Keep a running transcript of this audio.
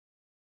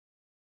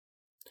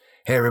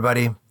Hey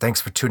everybody, thanks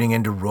for tuning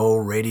in to Roll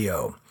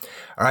Radio.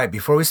 All right,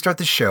 before we start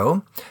the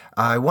show,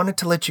 I wanted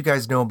to let you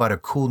guys know about a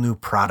cool new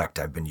product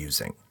I've been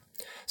using.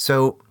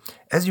 So,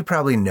 as you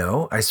probably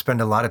know, I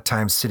spend a lot of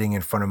time sitting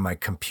in front of my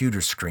computer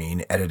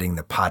screen editing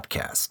the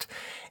podcast.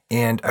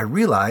 And I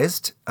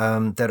realized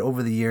that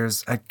over the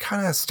years, I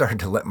kind of started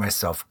to let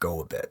myself go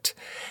a bit.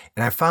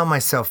 And I found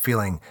myself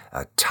feeling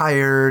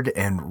tired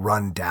and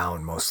run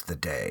down most of the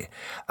day.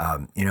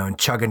 And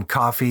chugging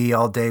coffee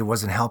all day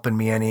wasn't helping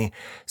me any.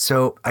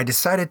 So I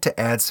decided to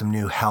add some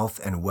new health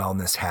and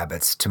wellness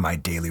habits to my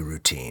daily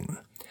routine.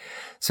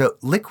 So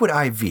Liquid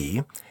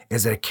IV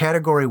is a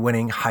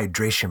category-winning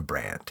hydration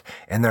brand,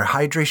 and their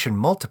hydration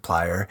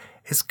multiplier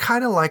is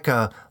kind of like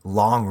a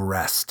long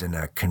rest in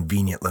a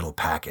convenient little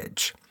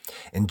package.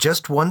 In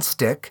just one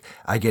stick,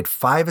 I get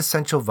 5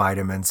 essential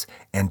vitamins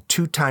and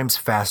 2 times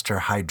faster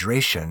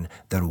hydration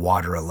than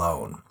water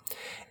alone.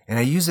 And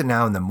I use it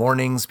now in the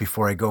mornings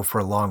before I go for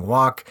a long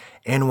walk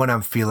and when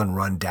I'm feeling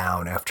run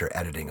down after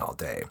editing all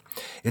day.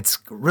 It's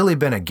really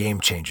been a game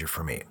changer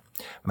for me.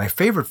 My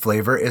favorite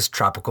flavor is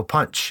Tropical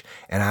Punch,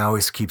 and I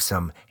always keep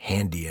some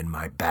handy in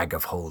my bag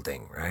of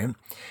holding, right?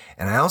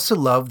 And I also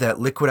love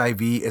that Liquid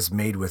IV is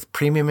made with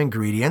premium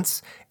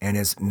ingredients and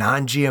is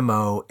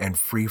non-GMO and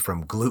free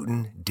from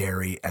gluten,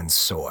 dairy, and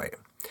soy.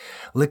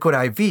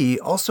 Liquid IV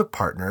also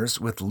partners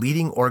with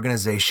leading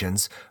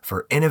organizations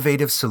for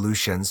innovative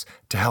solutions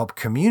to help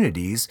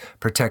communities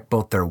protect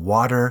both their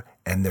water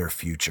and their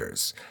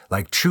futures.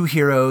 Like true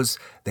heroes,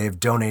 they have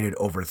donated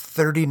over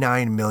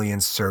 39 million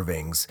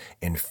servings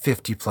in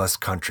 50 plus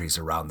countries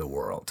around the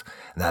world.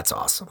 And that's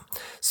awesome.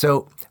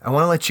 So I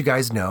want to let you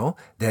guys know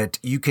that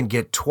you can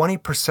get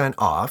 20%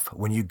 off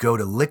when you go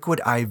to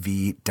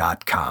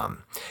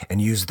liquidiv.com and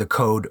use the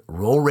code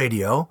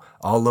ROLLRADIO,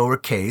 all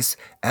lowercase,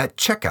 at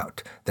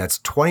checkout. That's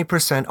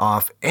 20%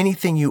 off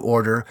anything you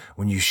order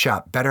when you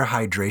shop Better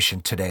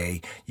Hydration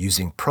today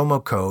using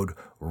promo code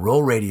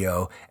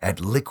ROLLRADIO at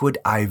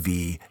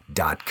liquidiv.com.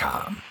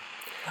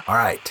 All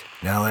right,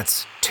 now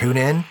let's tune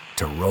in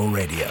to Roll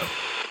Radio.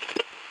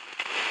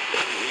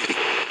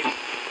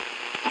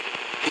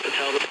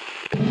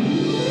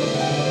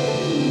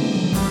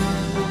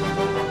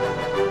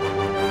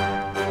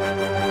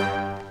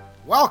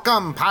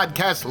 Welcome,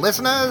 podcast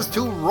listeners,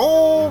 to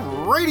Roll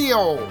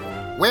Radio,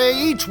 where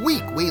each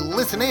week we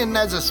listen in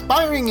as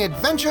aspiring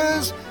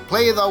adventurers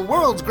play the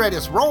world's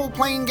greatest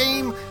role-playing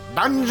game,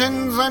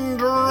 Dungeons and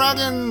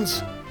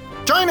Dragons.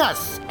 Join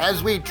us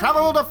as we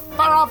travel to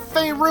far-off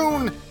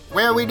Faerun,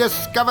 where we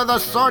discover the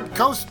Sword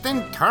Coast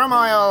in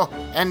turmoil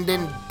and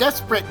in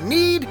desperate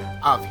need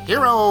of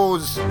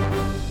heroes.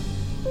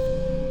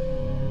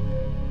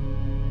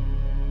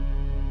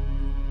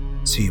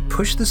 So you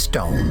push the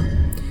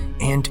stone,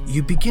 and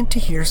you begin to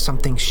hear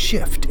something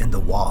shift in the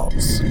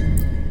walls.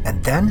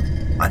 And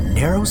then a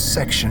narrow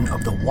section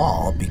of the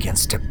wall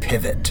begins to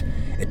pivot.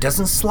 It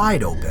doesn't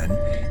slide open.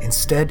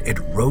 Instead, it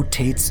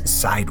rotates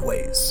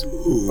sideways.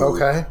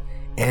 Okay.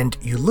 And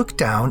you look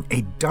down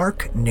a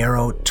dark,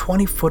 narrow,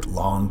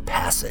 20-foot-long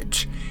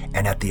passage.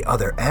 And at the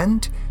other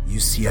end, you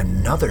see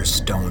another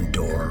stone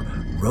door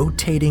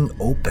rotating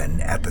open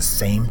at the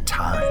same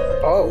time.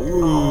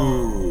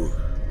 Oh.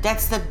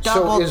 That's the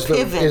double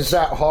pivot. Is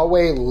that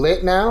hallway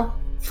lit now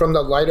from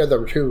the light of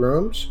the 2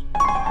 rooms?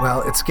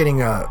 Well, it's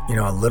getting a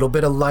little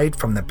bit of light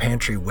from the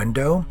pantry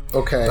window.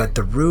 Okay. But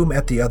the room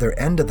at the other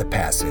end of the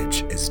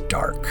passage is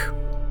dark.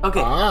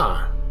 Okay.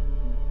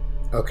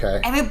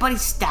 Okay. Everybody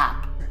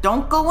stop.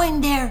 Don't go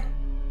in there.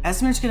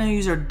 Esmer's going to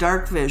use her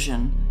dark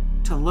vision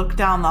to look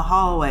down the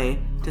hallway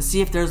to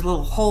see if there's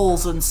little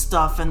holes and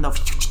stuff in the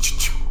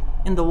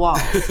walls.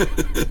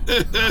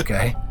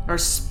 Okay. Or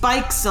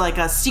spikes, like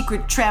a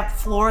secret trap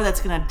floor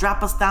that's going to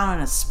drop us down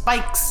into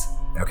spikes.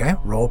 Okay,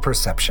 roll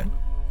perception.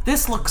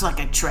 This looks like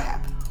a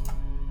trap.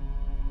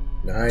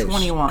 Nice.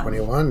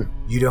 21.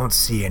 You don't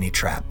see any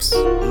traps.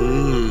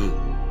 I'm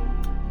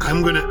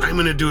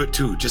gonna do it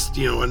too, just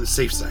on the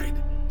safe side.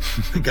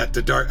 I got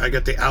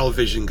the owl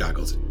vision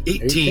goggles.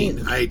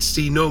 18. I'd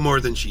see no more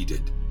than she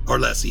did, or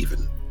less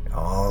even.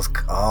 All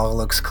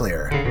looks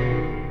clear.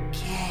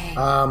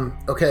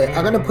 Okay,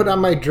 I'm gonna put on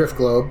my drift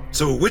globe.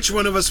 So which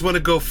one of us want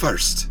to go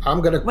first?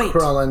 I'm gonna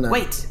crawl in there.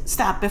 Wait,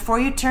 stop. Before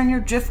you turn your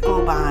drift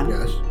globe on,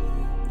 Yes.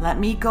 let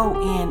me go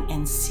in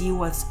and see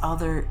what's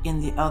in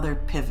the other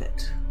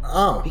pivot.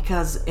 Oh.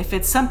 Because if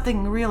it's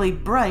something really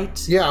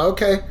bright... Yeah,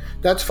 okay.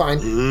 That's fine.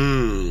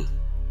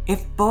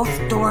 If both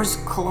doors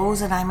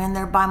close and I'm in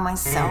there by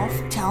myself,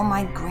 tell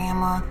my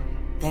grandma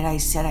that I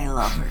said I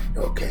love her.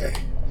 Okay.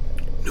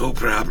 No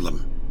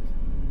problem.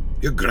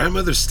 Your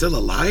grandmother's still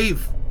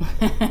alive?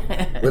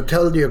 We'll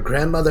tell your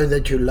grandmother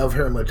that you love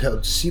her, and we'll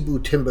tell Cebu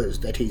Timbers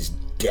that he's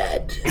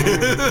dead.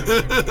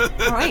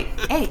 All right.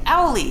 Hey,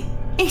 Owlie.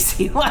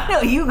 AC, why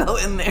don't you go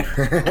in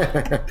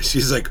there?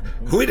 She's like,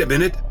 wait a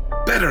minute.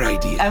 Better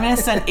idea. I'm going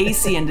to send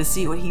AC in to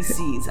see what he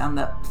sees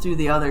through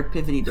the other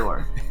pivoty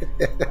door.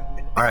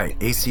 All right,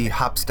 AC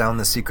hops down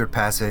the secret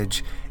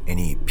passage, and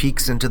he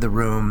peeks into the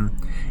room,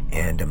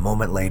 and a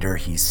moment later,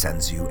 he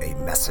sends you a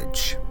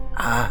message.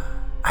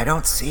 I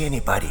don't see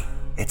anybody.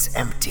 It's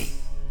empty.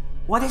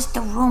 what does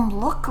the room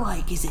look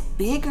like? Is it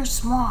big or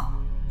small?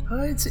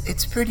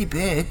 It's pretty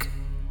big.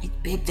 It's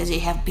big. Does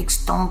it have big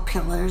stone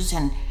pillars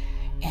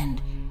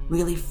and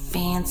really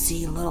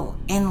fancy little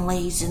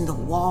inlays in the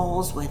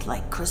walls with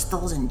like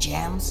crystals and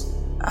gems?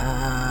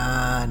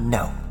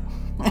 No.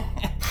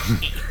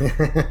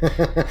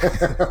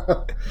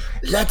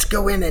 Let's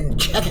go in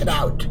and check it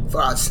out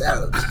for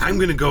ourselves. I'm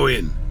gonna go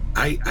in.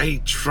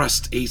 I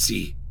trust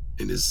AC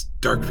and his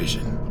dark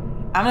vision.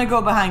 I'm gonna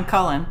go behind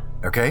Cullen.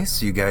 Okay,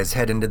 so you guys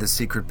head into the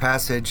secret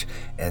passage,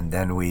 and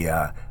then we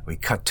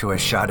cut to a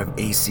shot of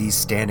AC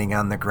standing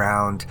on the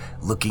ground,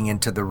 looking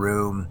into the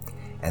room,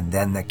 and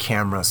then the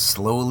camera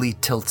slowly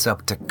tilts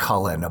up to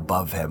Cullen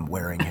above him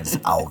wearing his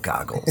owl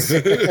goggles.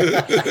 And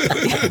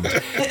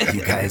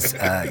you guys,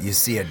 you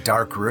see a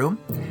dark room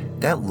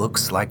that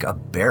looks like a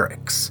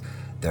barracks.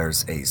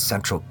 There's a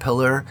central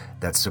pillar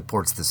that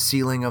supports the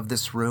ceiling of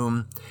this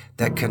room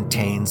that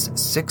contains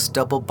 6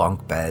 double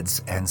bunk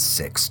beds and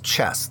 6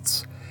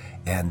 chests.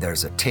 And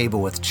there's a table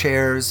with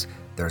chairs,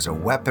 there's a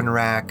weapon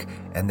rack,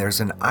 and there's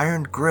an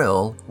iron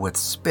grill with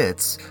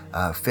spits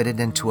fitted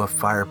into a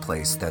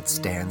fireplace that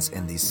stands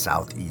in the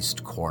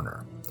southeast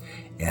corner.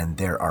 And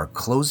there are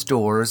closed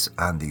doors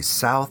on the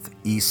south,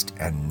 east,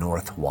 and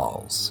north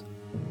walls.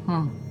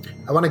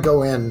 I want to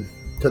go in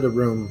to the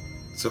room.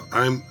 So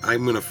I'm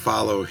gonna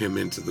follow him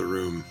into the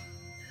room.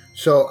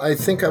 So I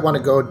think I want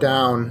to go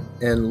down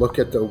and look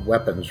at the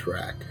weapons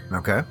rack.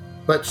 Okay.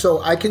 But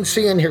so I can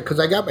see in here, because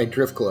I got my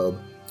drift globe.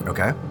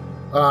 Okay.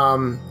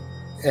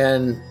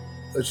 And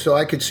so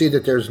I could see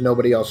that there's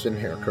nobody else in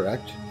here,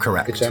 correct?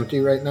 Correct. It's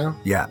empty right now?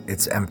 Yeah,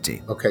 it's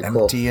empty. Okay,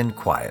 cool. Empty and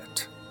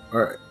quiet. All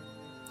right.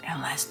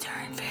 Unless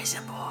they're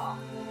invisible.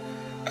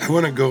 I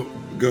want to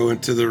go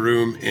into the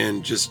room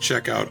and just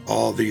check out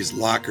all these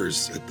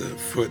lockers at the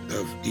foot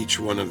of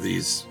each one of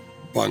these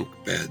bunk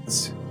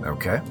beds.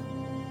 Okay.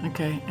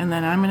 Okay, and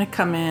then I'm gonna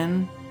come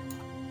in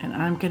and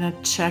I'm gonna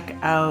check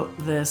out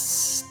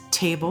this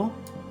table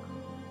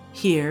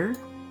here,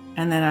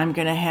 and then I'm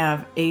gonna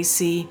have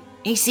AC,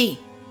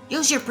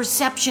 use your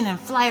perception and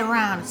fly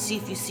around and see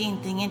if you see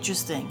anything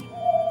interesting.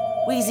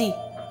 Wheezy,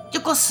 you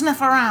go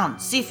sniff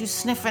around, see if you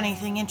sniff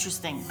anything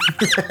interesting.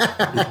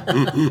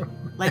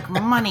 Like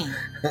money.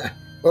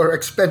 Or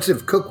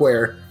expensive cookware.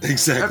 Or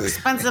Exactly.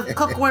 expensive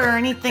cookware or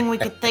anything we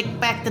could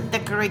take back to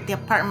decorate the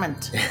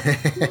apartment.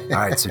 All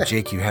right, so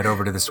Jake, you head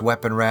over to this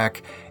weapon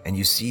rack, and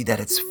you see that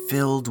it's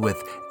filled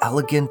with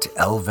elegant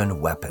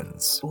elven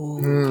weapons.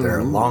 There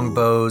are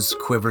longbows,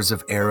 quivers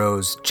of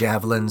arrows,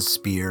 javelins,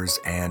 spears,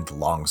 and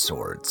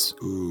longswords.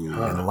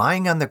 And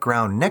lying on the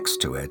ground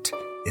next to it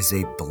is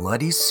a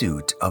bloody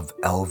suit of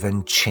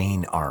elven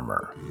chain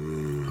armor.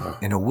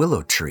 And a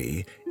willow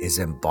tree is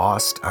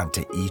embossed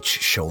onto each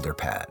shoulder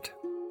pad.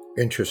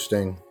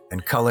 Interesting.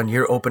 And Cullen,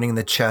 you're opening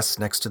the chest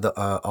next to the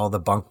all the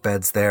bunk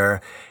beds there,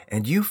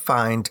 and you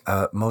find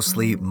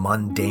mostly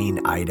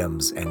mundane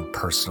items and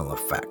personal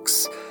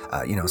effects.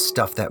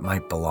 Stuff that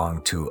might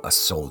belong to a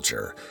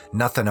soldier.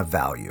 Nothing of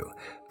value.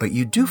 But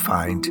you do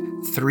find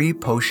 3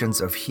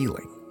 potions of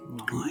healing.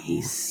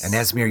 Nice. And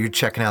Esmir, you're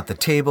checking out the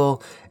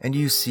table, and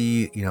you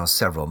see,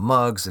 several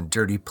mugs and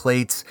dirty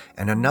plates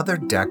and another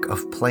deck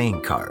of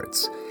playing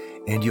cards.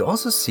 And you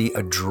also see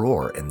a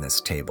drawer in this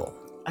table.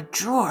 A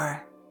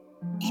drawer?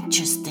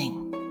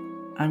 Interesting.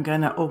 I'm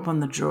gonna open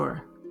the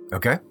drawer.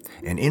 Okay?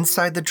 And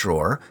inside the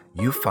drawer,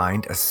 you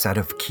find a set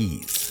of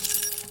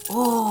keys.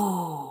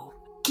 Oh,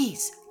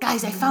 keys.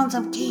 Guys, I found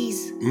some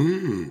keys.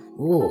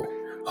 Ooh,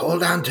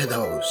 hold on to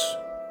those.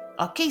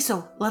 Okay,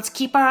 so let's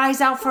keep our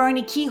eyes out for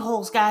any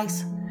keyholes,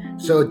 guys.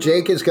 So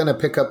Jake is going to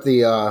pick up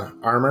the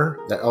armor,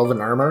 the elven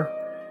armor.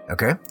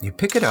 Okay? You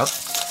pick it up,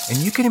 and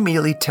you can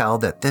immediately tell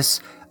that this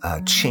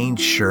chain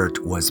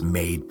shirt was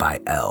made by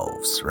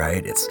elves,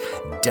 right? It's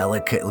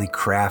delicately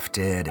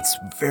crafted, it's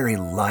very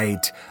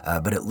light,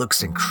 but it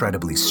looks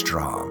incredibly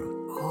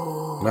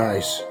strong.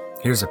 Nice.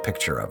 Here's a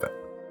picture of it.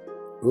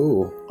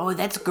 Ooh. Oh,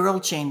 that's girl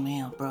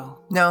chainmail, bro.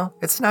 No,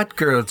 it's not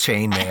girl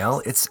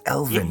chainmail, it's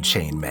elven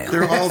chainmail.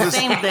 They're all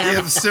Same they thing.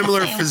 have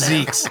similar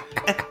physiques.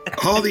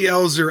 All the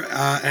elves are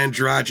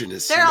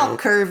androgynous. They're all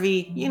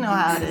curvy. You know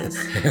how it is.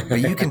 But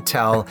you can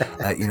tell,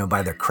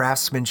 by the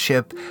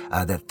craftsmanship,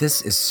 that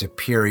this is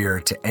superior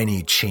to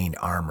any chain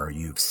armor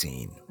you've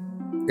seen.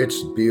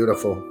 It's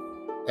beautiful.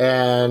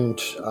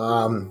 And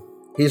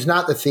he's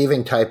not the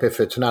thieving type if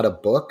it's not a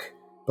book.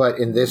 But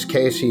in this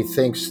case, he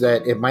thinks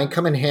that it might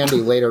come in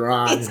handy later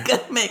on. He's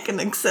gonna make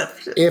an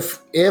exception.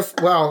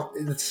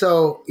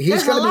 So he's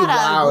There's going to be a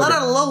loud. lot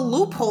of little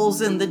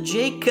loopholes in the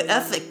Jake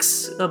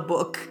ethics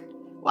book.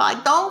 Well,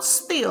 I don't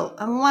steal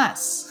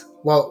unless.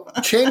 Well,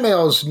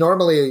 chainmail's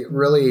normally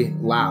really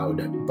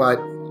loud, but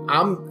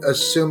I'm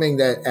assuming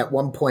that at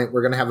one point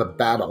we're going to have a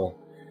battle,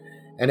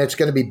 and it's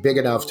going to be big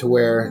enough to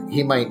where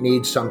he might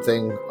need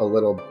something a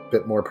little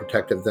bit more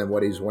protective than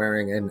what he's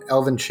wearing. And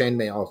elven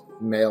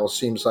chainmail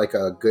seems like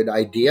a good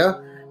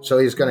idea, so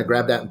he's going to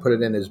grab that and put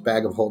it in his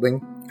bag of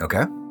holding.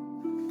 Okay?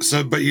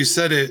 So, but you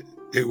said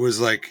it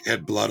was like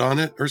had blood on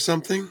it or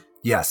something?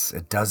 Yes,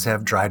 it does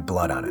have dried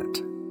blood on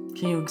it.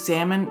 Can you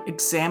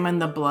examine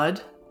the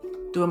blood?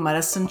 do a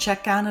medicine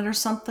check on it or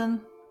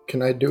something?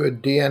 Can I do a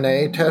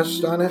DNA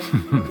test on it?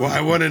 Well,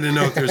 I wanted to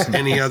know if there's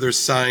any other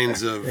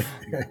signs of,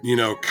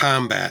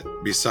 combat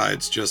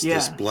besides just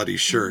this bloody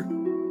shirt.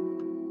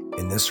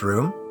 In this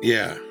room?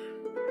 Yeah.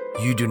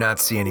 You do not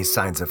see any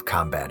signs of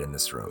combat in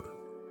this room.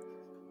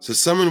 So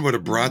someone would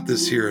have brought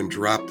this here and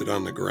dropped it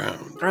on the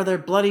ground. Are there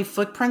bloody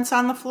footprints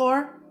on the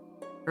floor?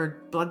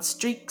 Or blood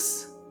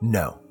streaks?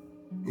 No.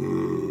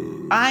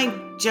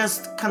 I'm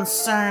just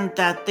concerned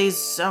that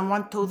these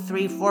 1, 2,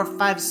 3, 4,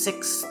 5,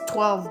 6,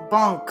 12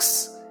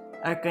 bunks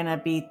are gonna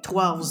be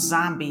 12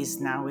 zombies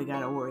now we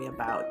gotta worry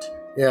about.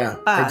 Yeah,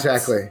 But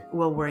exactly.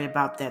 we'll worry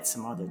about that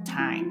some other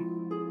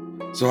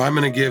time. So I'm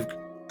gonna give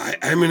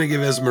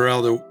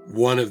Esmeralda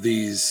one of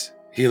these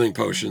healing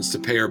potions to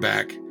pay her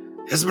back.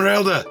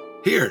 Esmeralda,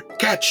 here,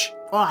 catch.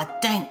 Oh,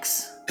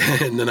 thanks.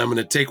 And then I'm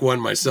gonna take one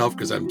myself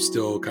because I'm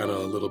still kind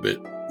of a little bit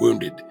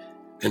wounded,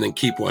 and then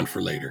keep one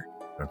for later.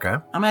 Okay.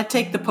 I'm gonna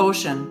take the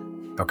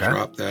potion. Okay.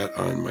 Drop that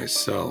on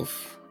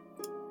myself.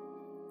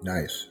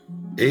 Nice.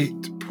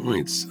 8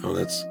 points. Oh,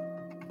 that's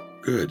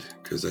good,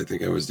 because I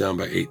think I was down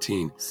by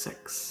 18.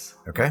 6.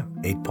 Okay.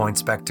 8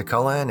 points back to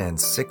Cullen and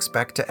 6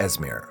 back to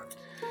Esmir.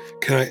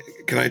 Can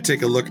I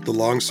take a look at the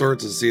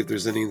longswords and see if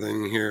there's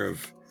anything here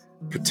of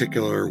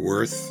particular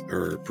worth,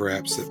 or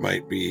perhaps that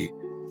might be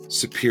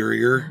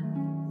superior?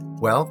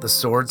 Well, the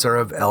swords are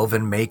of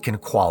elven make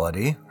and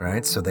quality,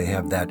 right? So they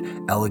have that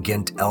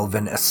elegant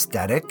elven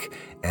aesthetic,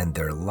 and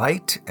they're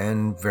light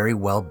and very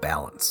well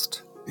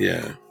balanced.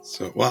 Yeah.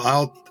 So, well,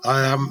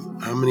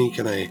 how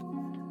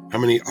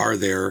many are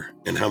there,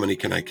 and how many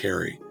can I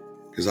carry?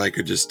 Because I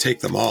could just take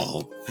them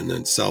all and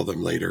then sell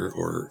them later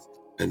or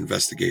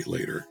investigate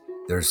later.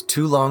 There's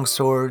 2 long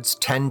swords,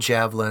 10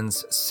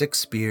 javelins, 6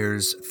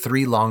 spears,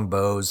 3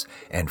 longbows,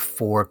 and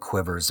 4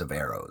 quivers of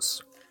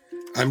arrows.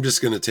 I'm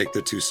just going to take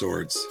the 2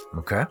 swords.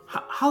 Okay.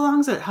 How long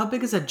is it? How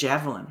big is a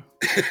javelin?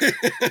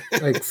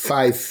 Like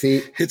 5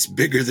 feet. It's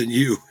bigger than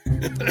you.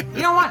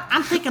 You know what?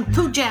 I'm taking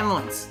 2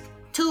 javelins.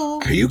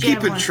 2 Are you keeping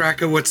javelins.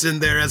 track of what's in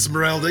there,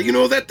 Esmeralda? You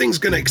know, that thing's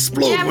going to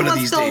explode one of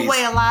these Javelins don't days.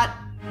 weigh a lot.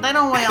 They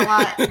don't weigh a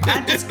lot.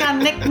 I just got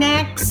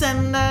knickknacks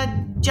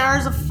and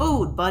jars of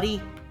food,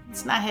 buddy.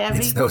 It's not heavy.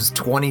 It's those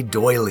 20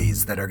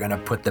 doilies that are going to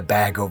put the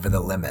bag over the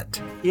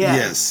limit. Yeah.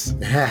 Yes.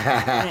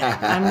 Yeah,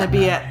 I'm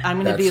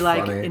gonna That's be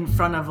like funny. in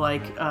front of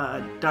like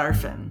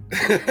Darfin,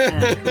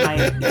 and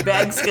my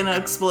bag's gonna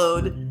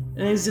explode,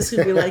 and he's just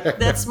gonna be like,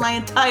 "That's my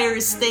entire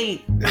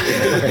estate." The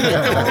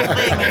whole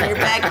thing in your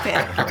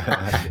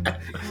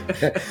backpack.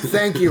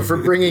 Thank you for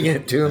bringing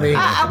it to me.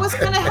 I was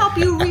gonna help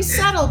you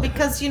resettle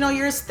because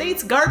your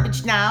estate's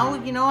garbage now.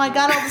 I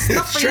got all the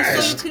stuff for you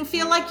so you can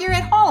feel like you're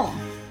at home.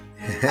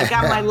 I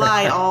got my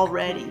lie all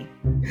ready.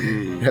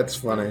 That's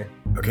funny.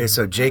 Okay,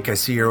 so Jake, I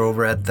see you're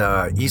over at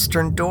the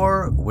eastern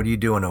door. What are you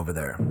doing over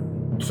there?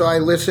 So I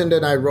listened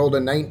and I rolled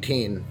a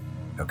 19.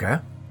 Okay.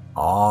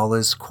 All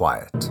is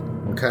quiet.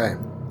 Okay.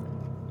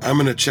 I'm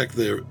going to check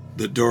the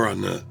door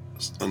on the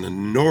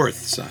north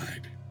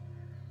side.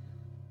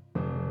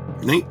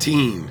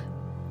 19.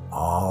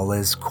 All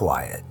is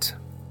quiet.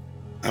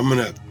 I'm going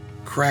to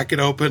crack it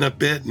open a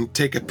bit and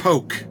take a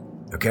poke.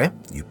 Okay,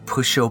 you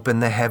push open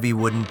the heavy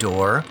wooden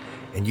door,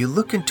 and you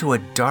look into a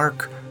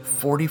dark,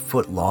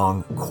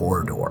 40-foot-long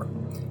corridor.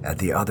 At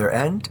the other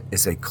end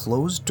is a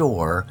closed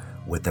door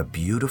with a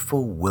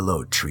beautiful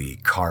willow tree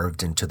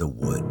carved into the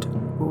wood.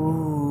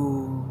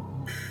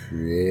 Ooh.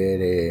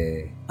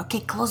 Pretty.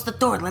 Okay, close the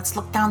door. Let's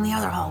look down the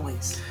other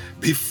hallways.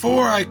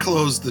 Before I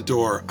close the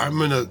door, I'm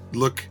going to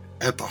look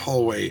at the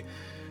hallway.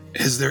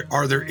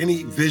 Are there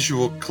any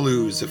visual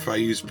clues, if I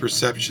use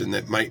perception,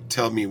 that might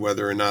tell me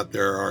whether or not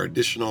there are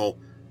additional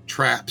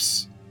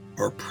traps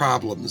or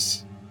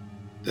problems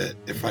that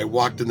if I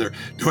walked in there,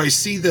 do I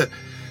see the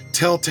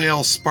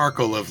telltale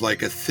sparkle of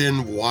like a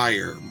thin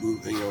wire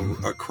moving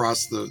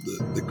across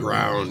the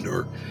ground,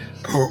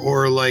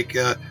 or like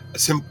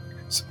some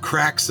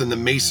cracks in the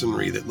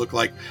masonry that look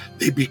like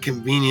they'd be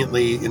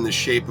conveniently in the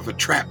shape of a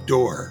trap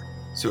door,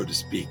 so to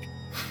speak?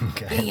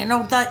 Okay. Hey,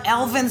 the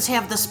elvins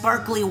have the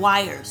sparkly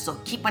wires, so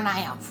keep an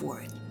eye out for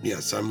it.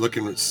 Yes, I'm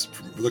looking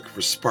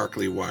for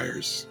sparkly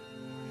wires.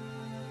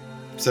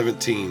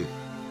 17.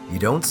 You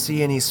don't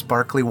see any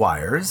sparkly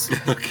wires,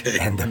 Okay.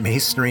 and the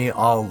masonry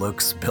all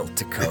looks built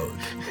to code.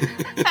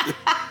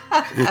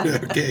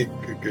 Okay,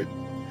 good.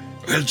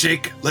 Well,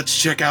 Jake, let's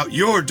check out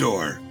your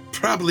door.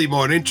 Probably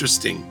more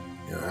interesting.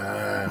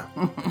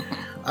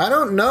 I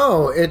don't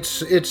know. It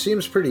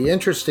seems pretty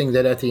interesting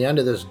that at the end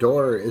of this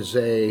door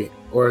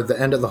or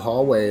the end of the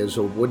hallway is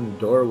a wooden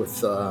door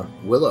with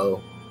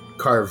willow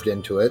carved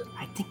into it.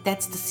 I think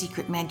that's the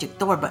secret magic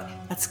door, but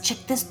let's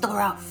check this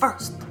door out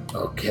first.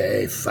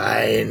 Okay,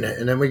 fine.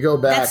 And then we go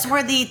back. That's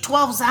where the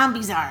 12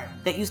 zombies are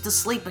that used to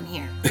sleep in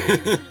here.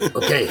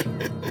 Okay,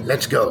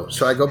 let's go.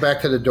 So I go back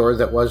to the door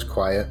that was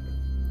quiet.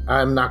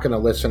 I'm not going to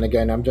listen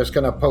again. I'm just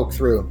going to poke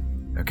through.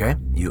 Okay,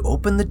 you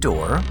open the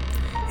door,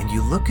 and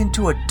you look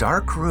into a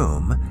dark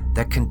room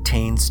that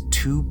contains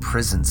 2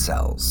 prison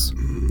cells.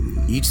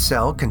 Each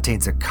cell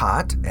contains a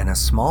cot and a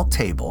small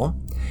table,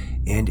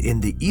 and in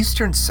the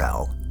eastern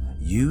cell,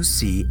 you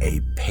see a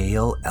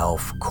pale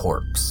elf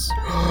corpse.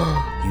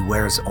 He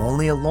wears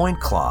only a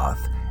loincloth,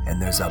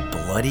 and there's a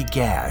bloody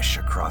gash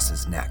across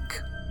his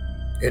neck.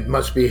 It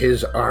must be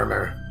his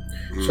armor.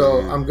 So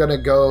I'm going to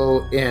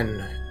go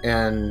in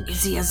and...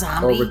 Is he a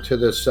zombie? Over to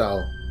the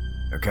cell.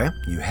 Okay,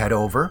 you head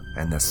over,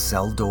 and the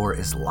cell door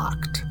is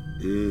locked.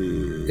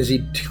 Is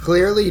he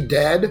clearly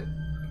dead?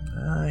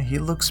 He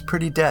looks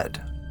pretty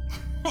dead.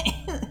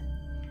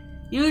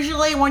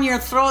 Usually when your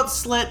throat's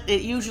slit,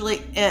 it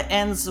usually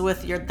ends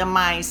with your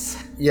demise.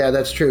 Yeah,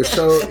 that's true.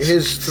 So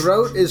his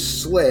throat is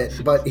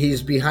slit, but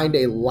he's behind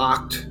a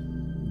locked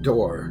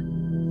door.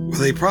 Well,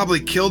 they probably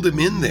killed him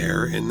in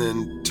there and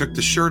then took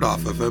the shirt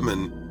off of him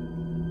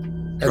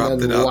and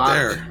dropped it out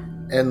there.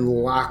 And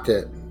locked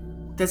it.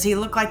 Does he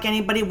look like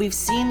anybody we've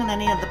seen in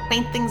any of the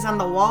paintings on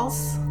the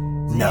walls?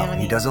 No,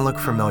 he doesn't look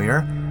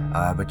familiar,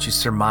 but you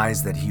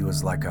surmise that he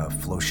was like a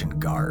Flotian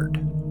guard.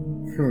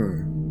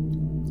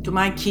 Do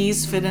my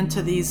keys fit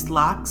into these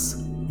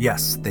locks?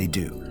 Yes, they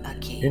do.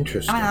 Okay.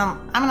 Interesting.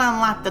 I'm gonna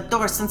unlock the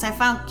door since I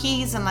found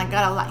keys and I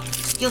got a light.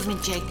 Excuse me,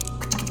 Jake.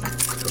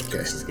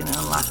 Okay. She's gonna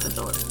unlock the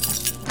door.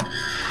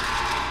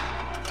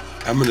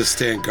 I'm going to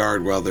stand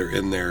guard while they're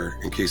in there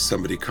in case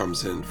somebody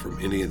comes in from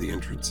any of the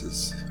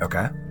entrances.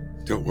 Okay.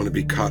 Don't want to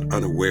be caught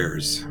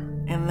unawares.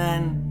 And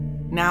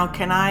then, now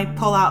can I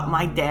pull out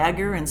my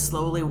dagger and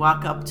slowly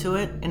walk up to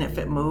it? And if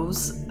it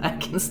moves, I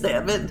can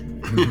stab it?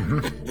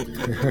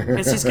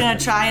 It's just gonna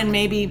try and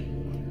maybe,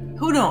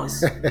 who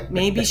knows?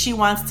 Maybe she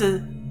wants to,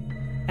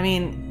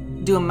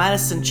 do a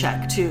medicine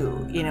check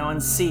too,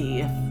 and see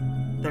if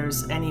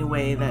there's any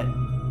way that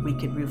we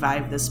could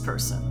revive this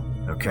person.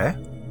 Okay.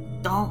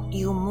 Don't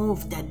you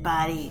move, dead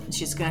body. And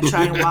she's gonna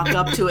try and walk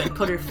up to it and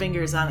put her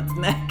fingers on its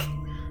neck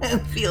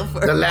and feel for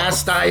The it.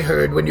 last I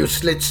heard, when you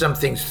slit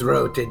something's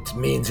throat, it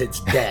means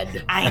it's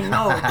dead. I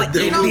know, but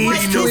It you know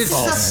what?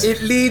 leads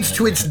it leads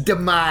to its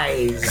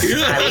demise.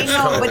 I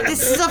know, but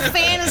this is a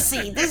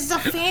fantasy. This is a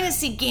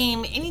fantasy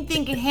game.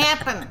 Anything can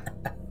happen.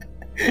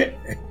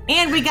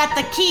 And we got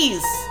the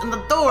keys and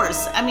the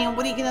doors.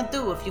 What are you gonna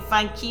do? If you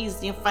find keys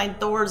and you find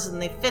doors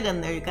and they fit in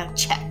there, you gotta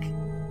check.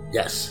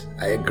 Yes,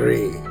 I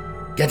agree.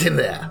 Get in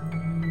there.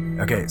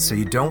 Okay, so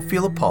you don't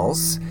feel a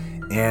pulse,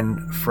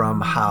 and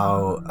from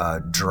how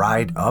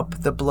dried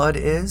up the blood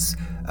is,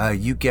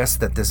 you guess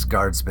that this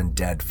guard's been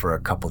dead for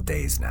a couple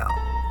days now.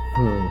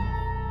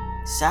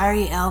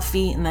 Sorry,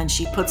 Alfie. And then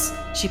she puts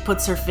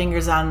her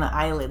fingers on the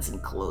eyelids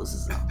and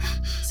closes them.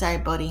 Sorry,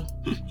 buddy.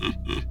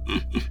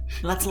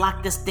 Let's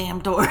lock this damn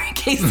door in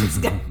case this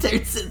guy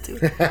turns into.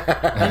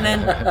 And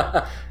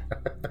then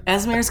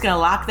Esmer's gonna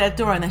lock that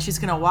door, and then she's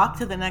gonna walk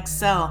to the next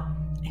cell,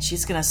 and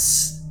she's gonna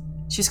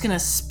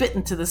spit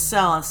into the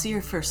cell and see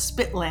if her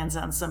spit lands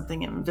on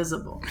something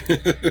invisible.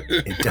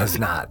 It does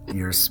not.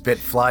 Your spit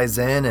flies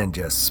in and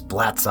just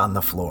splats on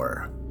the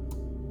floor.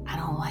 I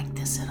don't like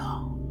this at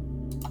all.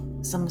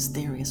 It's a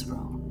mysterious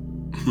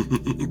room.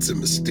 It's a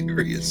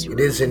mysterious room.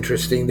 It is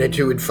interesting that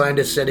you would find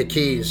a set of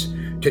keys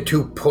to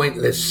two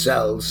pointless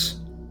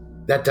cells.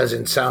 That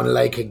doesn't sound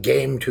like a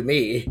game to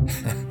me.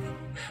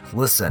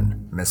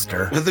 Listen,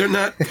 mister. They're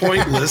not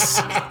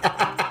pointless.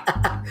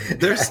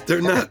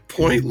 They're not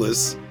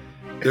pointless.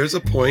 There's a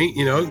point,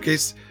 in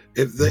case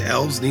if the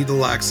elves need to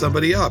lock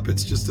somebody up.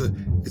 It's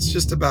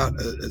just about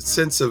a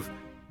sense of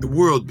the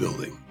world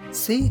building.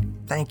 See?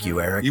 Thank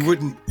you, Eric. You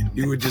wouldn't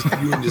just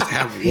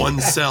have one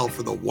cell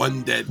for the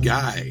one dead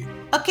guy.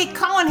 Okay,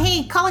 Colin.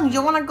 Hey, Colin,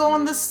 you want to go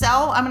in the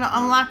cell? I'm gonna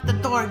unlock the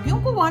door.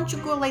 Why don't you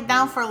go lay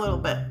down for a little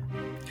bit?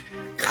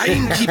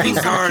 I'm keeping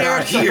guard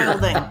out here.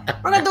 Building.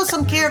 We're gonna do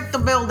some character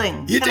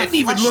building. You didn't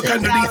even look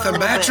underneath the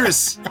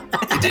mattress.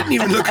 You didn't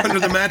even look under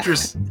the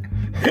mattress.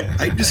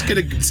 I'm just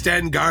gonna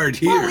stand guard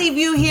here. We'll leave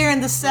you here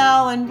in the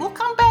cell, and we'll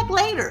come back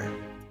later.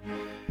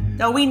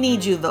 No, we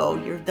need you though.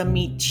 You're the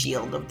meat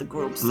shield of the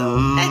group, so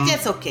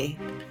that's okay.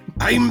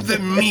 I'm the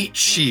meat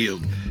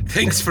shield.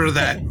 Thanks for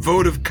that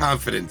vote of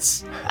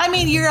confidence.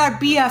 You're our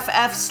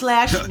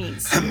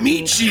BFF/meat. A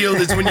meat shield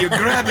is when you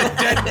grab a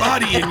dead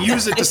body and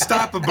use it to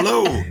stop a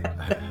blow.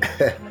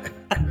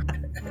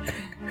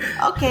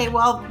 Okay,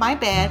 well, my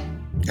bad.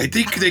 I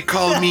think they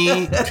call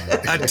me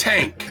a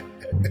tank.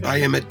 I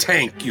am a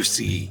tank, you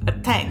see. A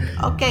tank.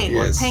 Okay, Yes.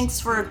 well, thanks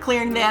for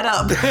clearing that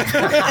up.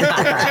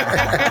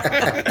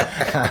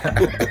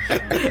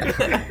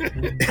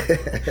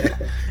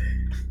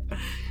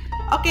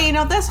 Okay,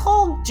 this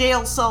whole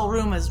jail cell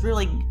room is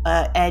really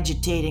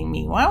agitating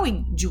me.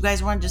 Do you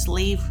guys want to just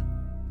leave?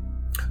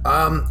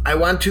 I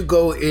want to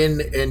go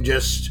in and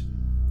just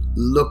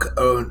look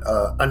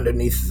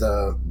underneath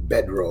the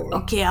bedroll.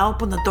 Okay, I'll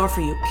open the door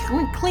for you.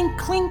 Clink, clink,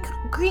 clink,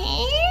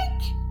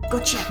 clink. Go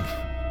check.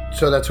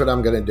 So that's what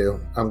I'm going to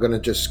do. I'm going to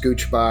just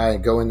scooch by,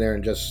 go in there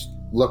and just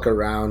look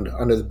around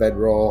under the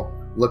bedroll,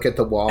 look at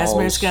the walls.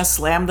 Esmer's going to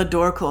slam the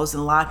door closed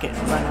and lock it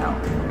and run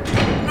out.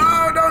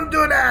 No, don't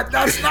do that.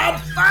 That's not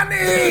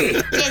funny.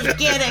 Just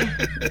kidding.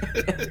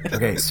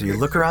 Okay, so you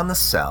look around the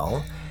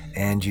cell,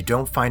 and you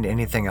don't find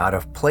anything out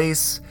of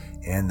place,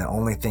 and the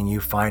only thing you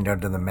find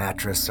under the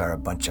mattress are a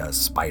bunch of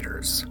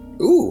spiders.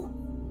 Ooh.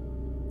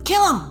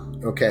 Kill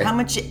him. Okay. How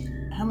much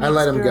How many I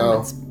let them go.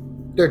 experiments?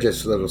 They're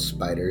just little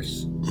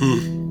spiders.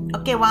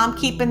 Okay, well, I'm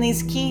keeping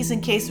these keys in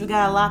case we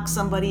gotta lock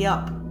somebody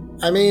up.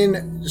 I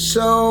mean,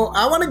 so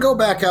I want to go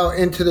back out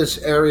into this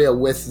area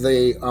with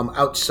the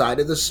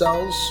outside of the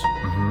cells,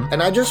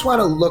 and I just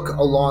want to look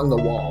along the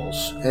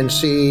walls and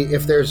see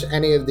if there's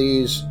any of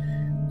these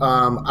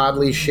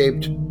oddly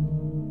shaped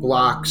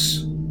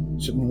blocks.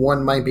 So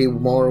one might be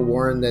more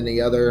worn than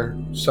the other,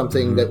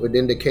 something that would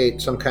indicate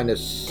some kind of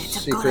It's a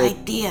secret good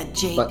idea,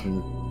 Jake.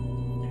 button.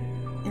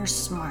 You're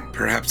smart.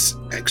 Perhaps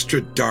extra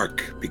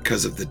dark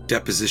because of the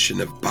deposition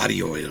of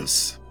body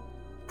oils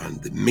on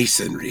the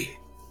masonry.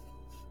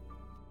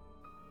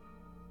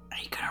 Are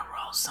you gonna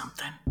roll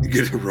something?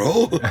 You gonna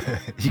roll?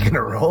 You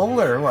gonna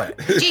roll or what?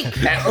 Jake!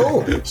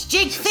 Oh,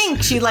 Jake,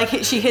 think! She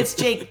hits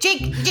Jake.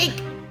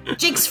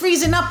 Jake's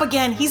freezing up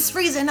again. He's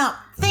freezing up.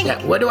 Think!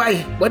 yeah, what do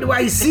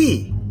I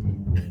see?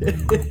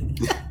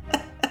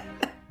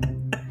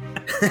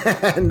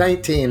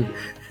 19.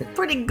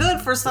 Pretty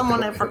good for someone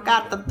that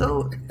forgot to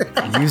do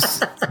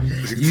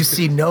it. You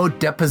see no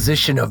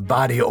deposition of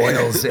body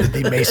oils in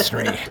the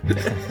masonry. The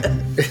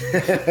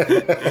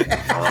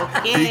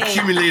Okay.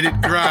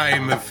 accumulated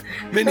grime of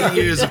many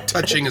years of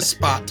touching a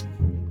spot.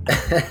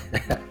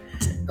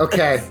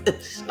 Okay,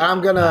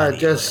 I'm gonna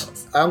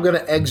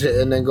exit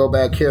and then go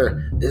back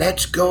here.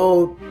 Let's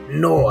go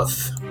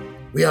north.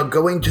 We are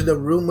going to the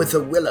room with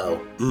the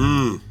willow.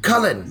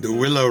 Cullen, The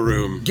willow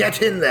room.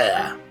 get in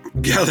there.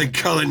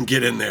 Cullen,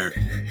 get in there.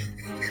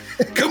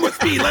 Come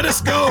with me, let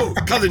us go.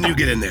 Cullen, you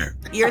get in there.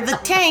 You're the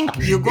tank.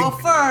 You go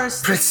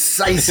first.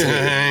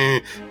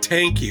 Precisely.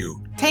 Thank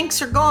you.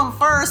 Tanks are going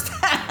first.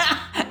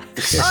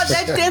 Oh,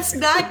 that's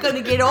not going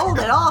to get old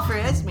at all for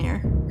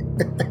Esmir.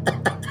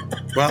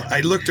 Well,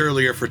 I looked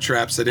earlier for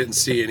traps. I didn't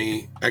see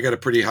any. I got a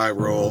pretty high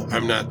roll.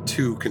 I'm not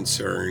too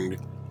concerned.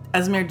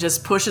 Esmir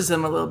just pushes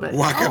him a little bit.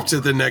 Walk up to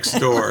the next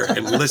door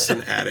and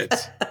listen at it.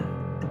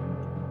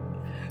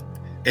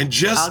 And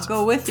just I'll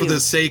go with for you. the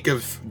sake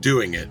of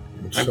doing it,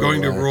 I'm So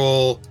going to what?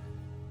 roll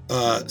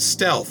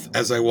stealth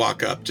as I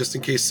walk up, just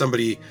in case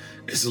somebody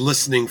is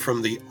listening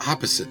from the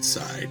opposite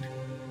side.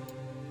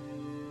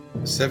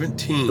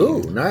 17.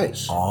 Ooh,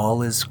 nice.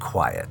 All is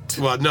quiet.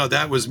 Well, no,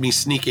 that was me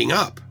sneaking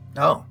up.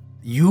 Oh,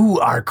 you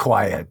are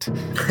quiet.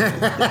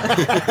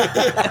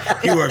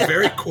 You are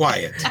very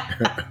quiet.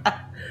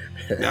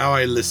 Now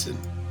I listen.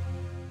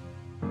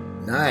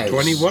 Nice.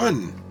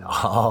 21.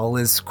 All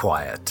is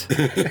quiet.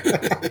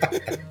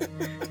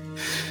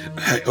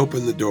 I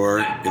open the door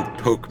and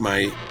poke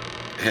my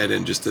head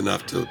in just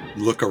enough to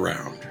look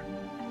around.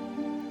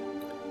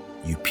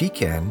 You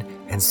peek in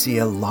and see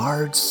a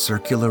large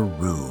circular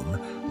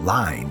room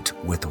lined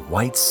with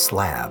white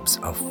slabs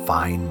of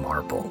fine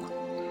marble.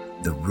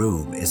 The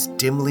room is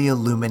dimly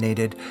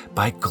illuminated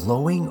by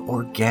glowing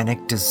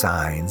organic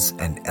designs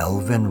and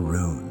elven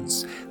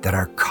runes that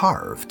are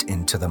carved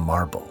into the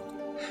marble.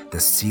 The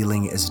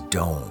ceiling is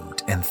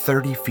domed and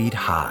 30 feet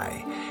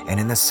high, and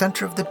in the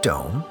center of the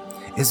dome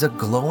is a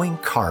glowing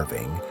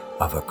carving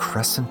of a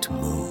crescent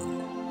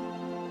moon.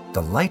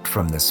 The light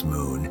from this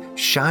moon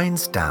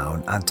shines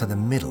down onto the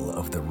middle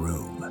of the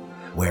room,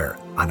 where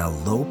on a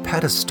low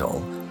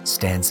pedestal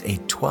stands a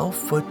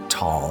 12-foot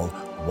tall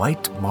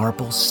white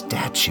marble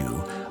statue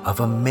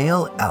of a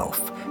male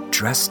elf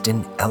dressed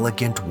in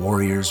elegant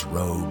warrior's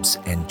robes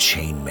and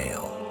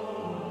chainmail.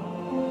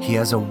 He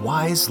has a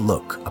wise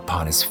look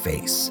upon his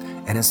face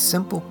and a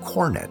simple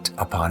coronet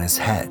upon his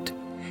head.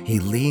 He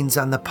leans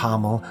on the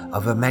pommel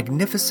of a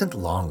magnificent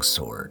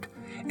longsword,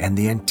 and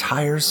the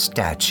entire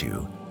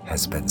statue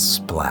has been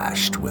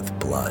splashed with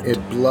blood.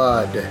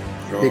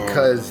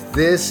 Because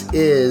this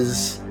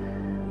is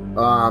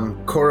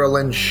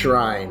Coralyn's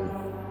shrine.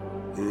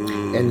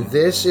 And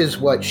this is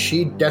what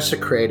she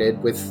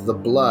desecrated with the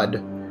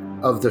blood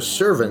of the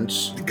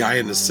servants. The guy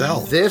in the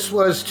cell. This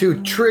was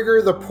to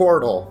trigger the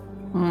portal.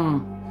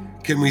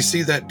 Can we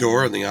see that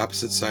door on the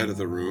opposite side of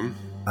the room?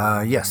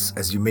 Yes,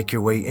 as you make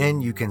your way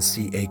in, you can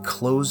see a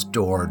closed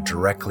door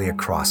directly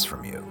across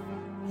from you.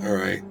 All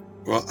right.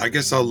 Well, I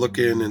guess I'll look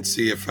in and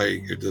see if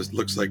it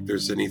looks like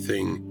there's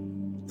anything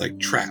like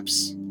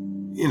traps.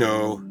 You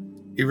know,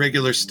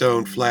 irregular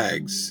stone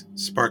flags,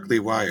 sparkly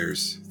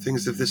wires,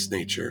 things of this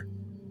nature.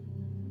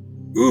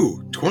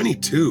 Ooh,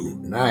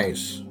 22.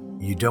 Nice.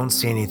 You don't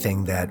see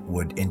anything that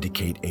would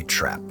indicate a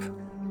trap.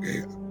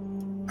 Okay.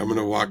 I'm going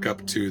to walk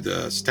up to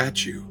the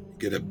statue,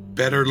 get a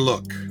better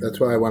look. That's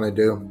what I want to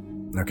do.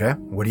 Okay,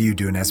 what are you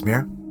doing,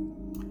 Esmir?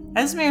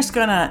 Esmir's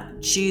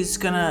she's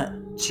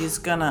gonna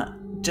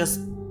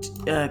just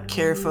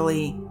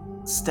carefully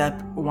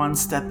step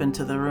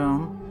into the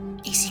room.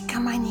 Easy,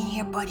 come on in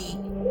here, buddy.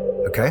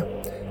 Okay,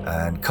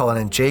 and Cullen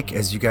and Jake,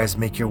 as you guys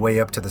make your way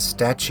up to the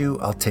statue,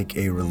 I'll take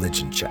a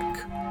religion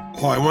check.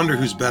 Oh, I wonder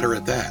who's better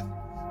at that.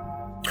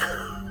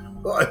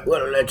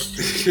 Well, let's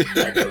see.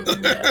 I don't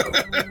know.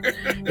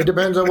 It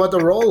depends on what the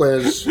roll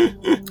is.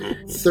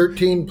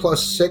 13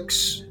 plus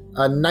 6,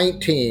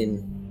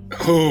 19.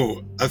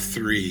 Oh, a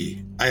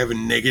 3. I have a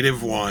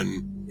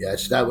 -1.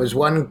 Yes, that was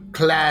one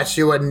class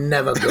you were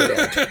never good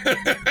at.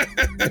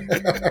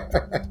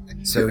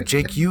 So,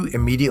 Jake, you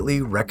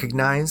immediately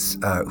recognize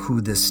who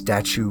this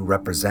statue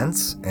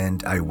represents,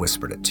 and I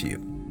whispered it to you.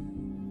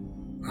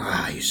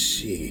 I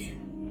see.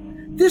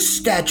 This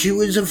statue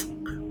is of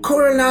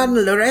Corellon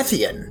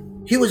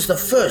Lorethian. He was the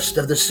first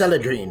of the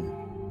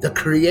Celadrine, the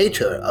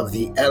creator of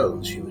the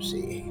elves, you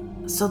see.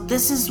 So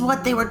this is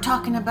what they were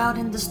talking about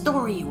in the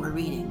story you were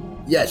reading?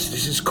 Yes,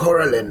 this is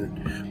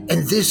Corellon,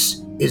 and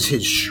this is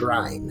his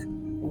shrine.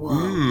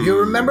 Whoa. You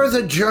remember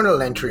the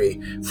journal entry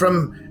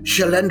from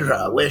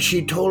Shalendra where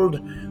she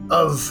told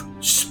of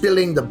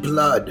spilling the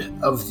blood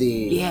of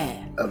the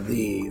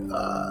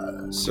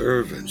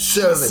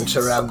servants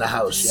around the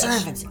house? Yes.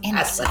 Servants, That's what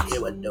innocents. they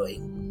were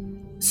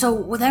doing.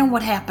 So then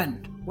what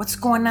happened? What's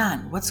going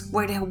on?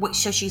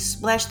 Should she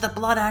splash the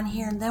blood on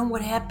here, and then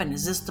what happened?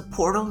 Is this the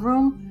portal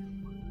room?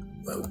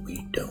 Well,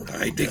 we don't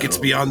I think know. it's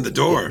beyond the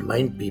door. It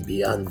might be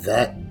beyond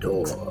that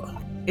door.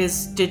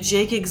 Did you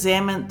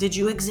examine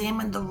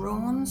the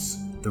runes?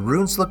 The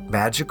runes look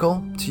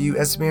magical to you,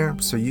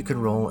 Esmir, so you can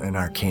roll an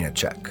Arcana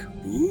check.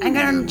 I'm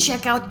gonna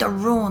check out the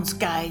runes,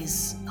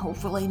 guys.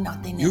 Hopefully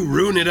nothing. You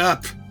ruin it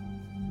up.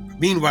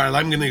 Meanwhile,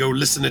 I'm gonna go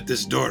listen at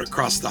this door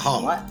across the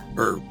hall. What?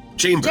 Or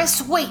chamber.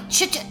 Just wait.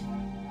 Shit.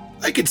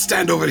 I could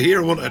stand over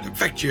here, it won't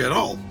affect you at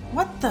all.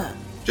 What the?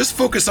 Just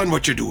focus on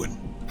what you're doing.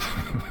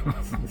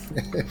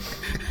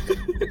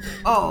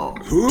 Oh,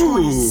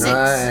 Ooh,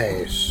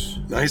 Nice.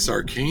 nice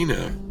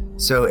arcana.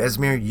 So,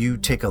 Esmir, you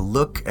take a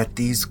look at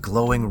these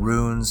glowing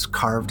runes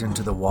carved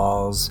into the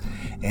walls,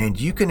 and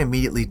you can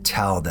immediately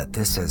tell that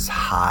this is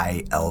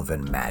high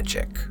elven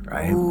magic,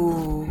 right?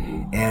 ooh.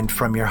 And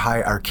from your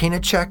high arcana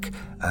check,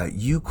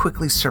 you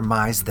quickly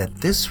surmise that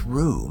this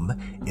room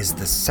is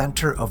the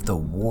center of the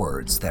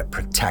wards that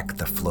protect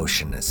the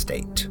Flotian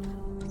estate.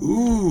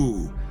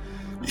 Ooh,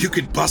 you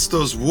could bust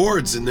those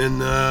wards and then,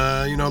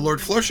 Lord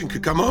Flotian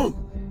could come home.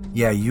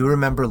 Yeah, you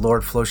remember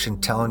Lord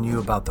Flotian telling you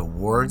about the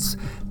wards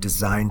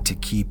designed to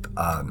keep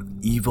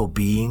evil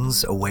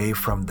beings away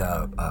from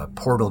the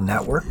portal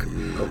network,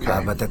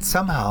 Okay. but that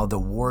somehow the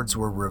wards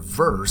were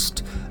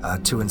reversed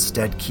to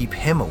instead keep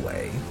him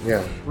away.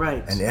 Yeah.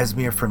 Right. And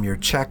Esmir, from your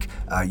check,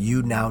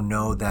 you now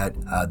know that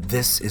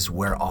this is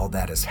where all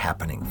that is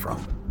happening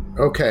from.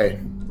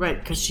 Okay. Right,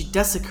 because she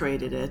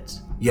desecrated it.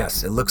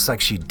 Yes, it looks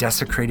like she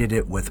desecrated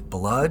it with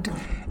blood,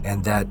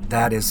 and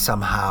that is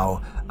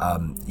somehow,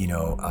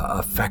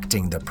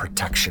 affecting the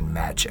protection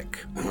magic.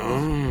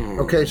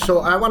 Okay, so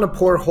I want to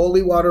pour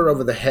holy water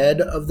over the head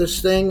of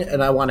this thing,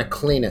 and I want to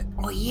clean it.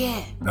 Oh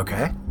yeah.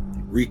 Okay?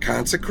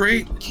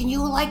 Reconsecrate? Can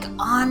you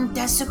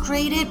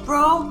undesecrate it,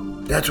 bro?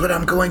 That's what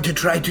I'm going to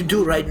try to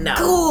do right now.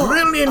 Cool.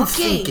 Brilliant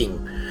Okay.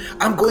 thinking.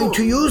 I'm going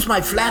to use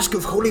my flask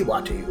of holy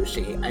water, you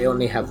see. I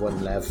only have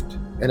one left.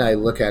 And I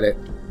look at it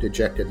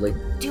dejectedly.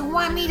 Do you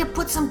want me to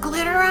put some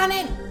glitter on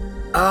it?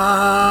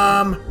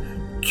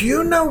 Do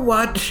you know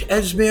what,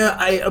 Esmir?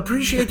 I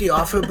appreciate the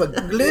offer, but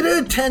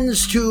glitter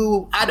tends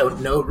to,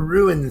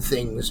 ruin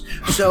things.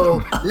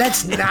 So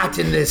let's not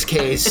in this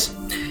case.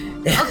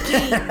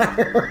 Okay.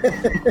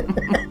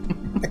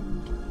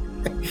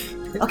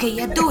 Okay,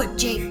 yeah, do it,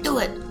 Jake. Do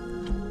it.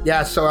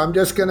 Yeah, so I'm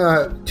just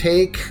gonna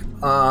take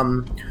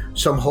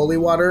some holy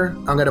water.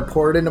 I'm gonna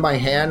pour it into my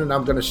hand, and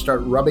I'm gonna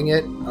start rubbing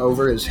it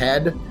over his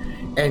head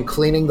and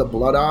cleaning the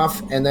blood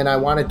off. And then I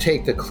want to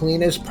take the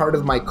cleanest part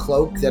of my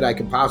cloak that I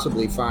could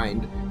possibly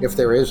find, if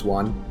there is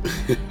one.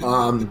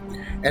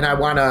 And I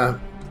want to,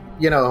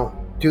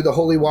 do the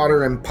holy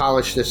water and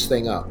polish this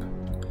thing up.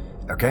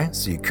 Okay,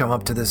 so you come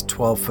up to this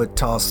 12-foot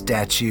tall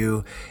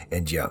statue,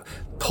 and you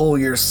pull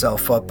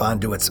yourself up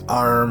onto its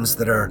arms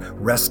that are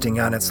resting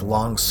on its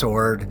long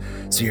sword.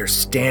 So you're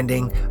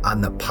standing on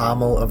the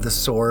pommel of the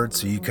sword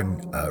so you can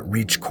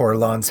reach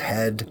Corellon's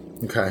head.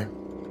 Okay.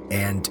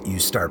 And you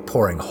start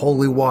pouring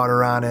holy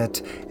water on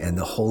it, and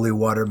the holy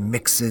water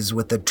mixes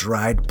with the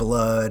dried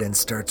blood and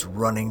starts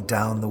running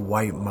down the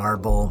white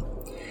marble.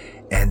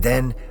 And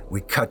then we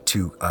cut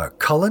to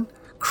Cullen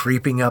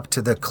creeping up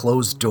to the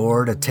closed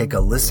door to take a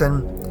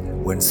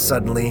listen, when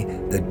suddenly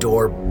the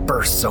door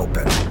bursts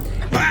open.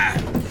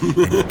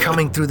 And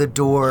coming through the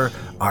door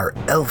are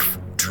elf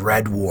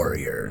dread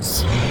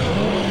warriors.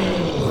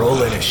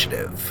 Roll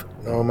initiative.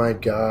 Oh my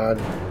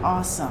god.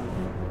 Awesome.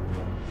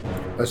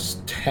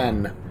 That's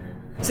 10.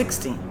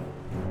 16.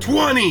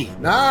 20!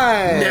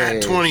 Nice!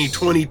 Nat 20,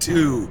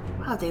 22.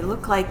 Wow, they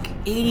look like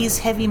 80s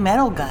heavy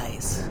metal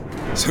guys.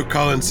 So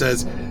Colin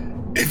says,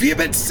 if you've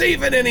been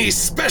saving any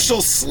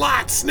special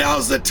slots,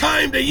 now's the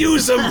time to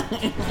use them.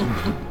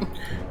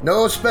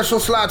 No special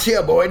slots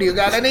here, boy. Do you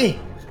got any?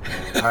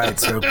 All right,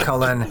 so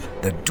Cullen,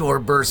 the door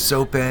bursts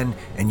open,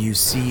 and you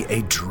see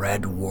a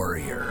dread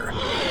warrior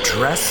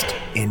dressed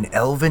in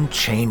elven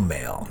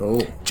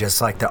chainmail,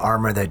 just like the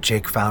armor that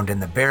Jake found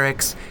in the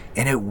barracks,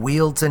 and it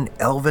wields an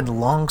elven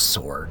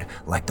longsword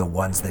like the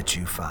ones that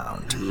you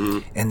found.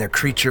 And the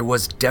creature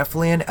was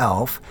definitely an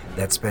elf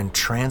that's been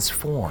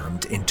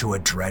transformed into a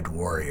dread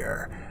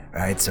warrior.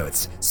 Right, so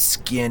its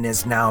skin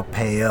is now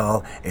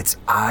pale, its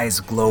eyes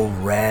glow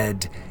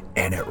red,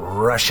 and it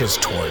rushes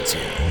towards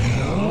you.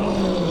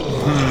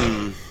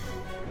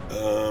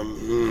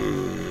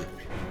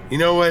 You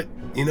know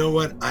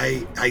what?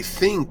 I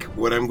think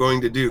what I'm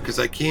going to do, because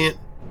I can't.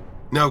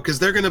 No, because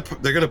they're gonna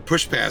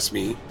push past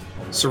me,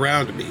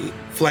 surround me,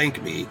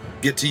 flank me,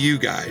 get to you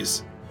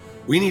guys.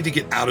 We need to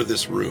get out of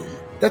this room.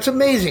 That's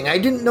amazing. I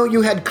didn't know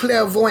you had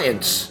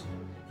clairvoyance.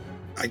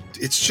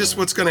 It's just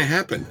what's going to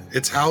happen.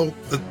 It's how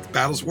the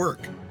battles work.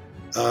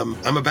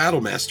 I'm a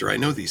battle master. I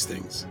know these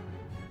things.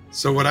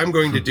 So what I'm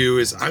going to do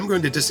is I'm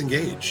going to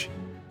disengage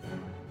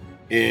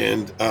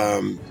and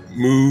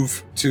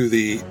move to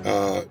the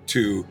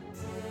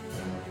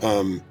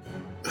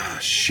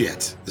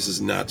shit. This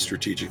is not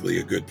strategically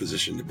a good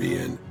position to be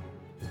in.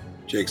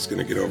 Jake's going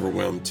to get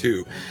overwhelmed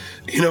too.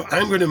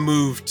 I'm going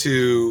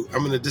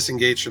to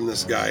disengage from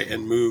this guy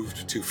and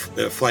move to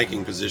a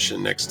flanking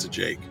position next to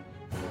Jake.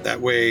 That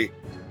way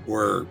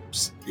we're,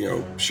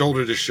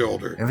 shoulder to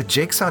shoulder. And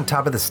Jake's on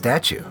top of the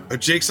statue. Oh,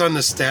 Jake's on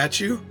the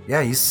statue?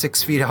 Yeah, he's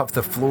 6 feet off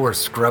the floor,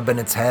 scrubbing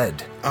its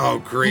head. Oh,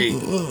 great.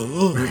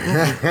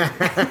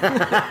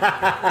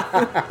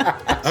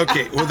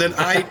 Okay, well then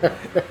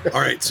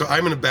all right, so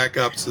I'm going to back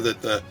up so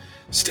that the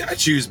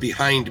statue's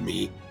behind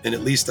me, and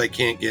at least I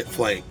can't get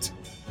flanked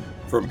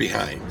from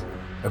behind.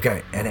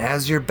 Okay, and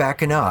as you're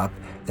backing up,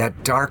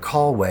 that dark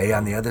hallway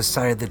on the other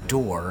side of the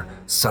door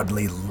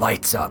suddenly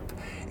lights up,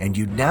 and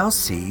you now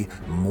see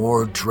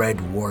more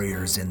Dread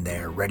Warriors in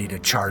there ready to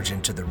charge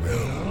into the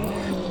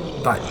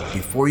room. But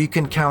before you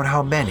can count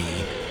how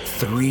many,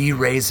 3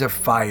 rays of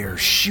fire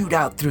shoot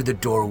out through the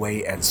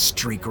doorway and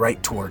streak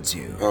right towards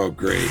you. Oh,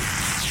 great.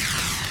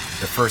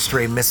 The first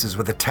ray misses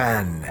with a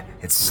 10.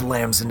 It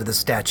slams into the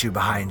statue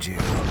behind you.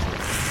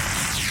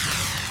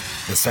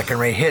 The second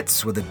ray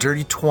hits with a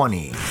dirty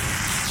 20.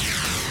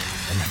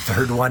 And the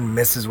third one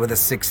misses with a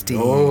 16.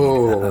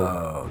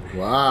 Oh,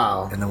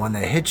 wow. And the one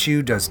that hits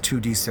you does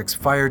 2d6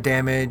 fire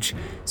damage,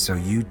 so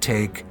you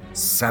take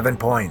 7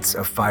 points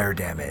of fire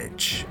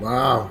damage.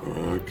 Wow.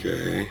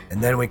 Okay.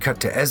 And then we cut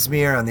to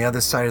Esmir on the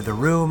other side of the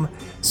room.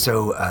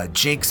 So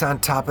Jake's on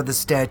top of the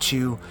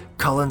statue.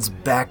 Cullen's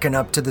backing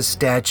up to the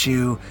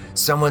statue.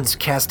 Someone's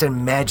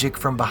casting magic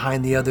from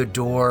behind the other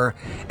door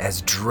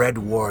as Dread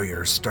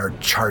Warriors start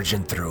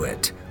charging through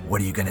it. What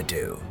are you going to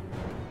do?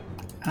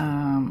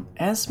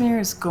 Esmir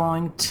is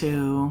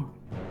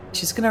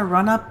she's going to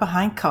run up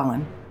behind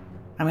Cullen.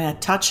 I'm going to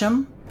touch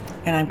him,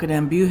 and I'm going to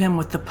imbue him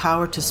with the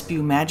power to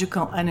spew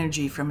magical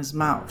energy from his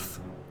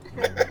mouth.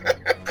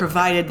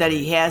 Provided that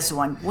he has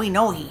one. We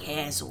know he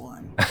has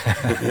one.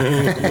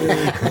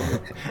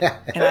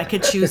 And I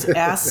could choose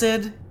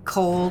acid,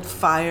 cold,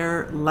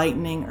 fire,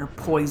 lightning, or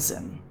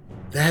poison.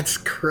 That's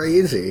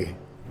crazy.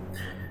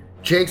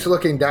 Jake's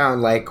looking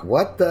down like,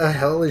 what the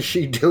hell is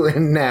she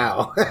doing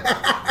now?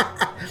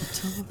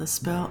 Until the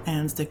spell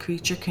ends, the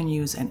creature can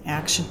use an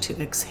action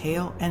to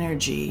exhale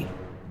energy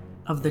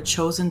of the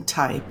chosen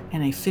type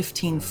in a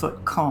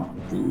 15-foot cone.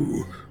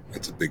 Ooh,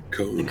 that's a big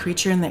cone. The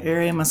creature in the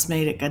area must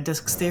make a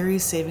dexterity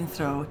saving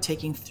throw,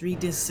 taking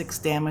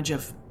 3d6 damage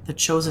of the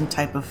chosen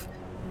type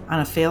on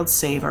a failed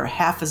save, or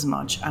half as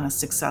much on a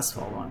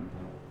successful one.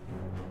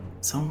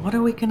 So what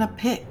are we going to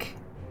pick?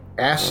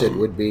 Acid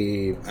would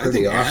be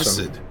pretty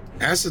awesome.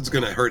 Acid's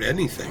going to hurt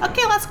anything.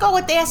 Okay, let's go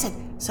with acid.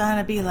 So I'm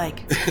going to be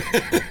like,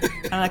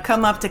 I'm going to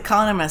come up to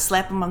Colin, I'm going to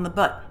slap him on the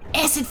butt.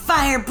 Acid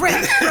fire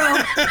breath, bro.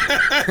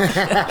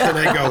 And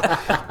I go,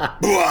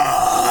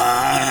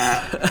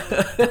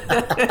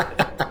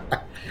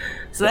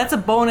 So that's a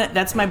bonus.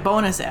 That's my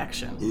bonus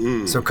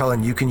action. So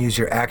Cullen, you can use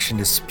your action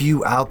to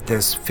spew out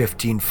this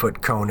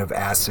 15-foot cone of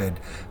acid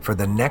for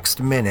the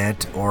next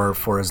minute, or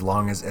for as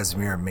long as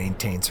Esmir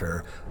maintains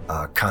her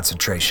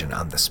concentration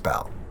on the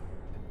spell.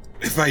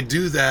 If I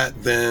do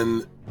that,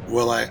 then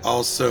will I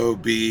also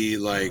be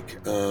like,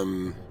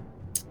 what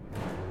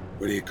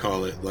do you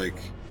call it? Like,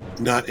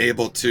 not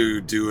able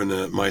to do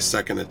my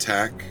second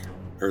attack?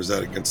 Or is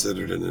that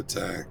considered an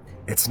attack?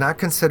 It's not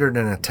considered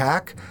an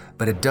attack,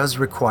 but it does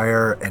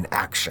require an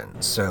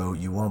action. So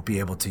you won't be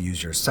able to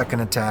use your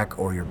second attack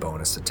or your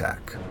bonus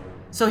attack.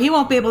 So he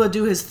won't be able to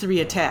do his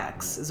 3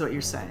 attacks, is what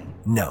you're saying?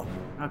 No.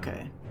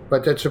 Okay.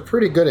 But that's a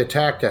pretty good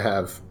attack to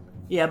have.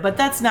 Yeah, but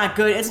that's not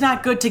good. It's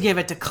not good to give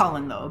it to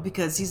Cullen, though,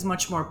 because he's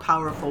much more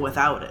powerful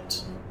without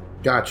it.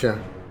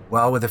 Gotcha.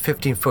 Well, with a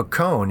 15-foot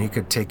cone, he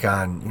could take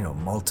on,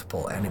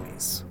 multiple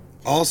enemies.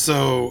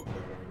 Also,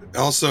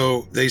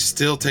 they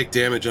still take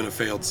damage on a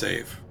failed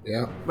save.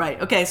 Yeah. Right,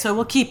 okay, so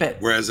we'll keep it.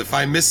 Whereas if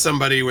I miss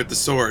somebody with the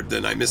sword,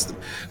 then I miss them.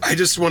 I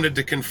just wanted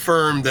to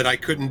confirm that I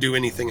couldn't do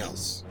anything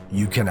else.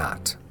 You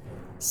cannot.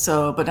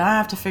 So, but now I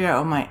have to figure out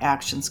what my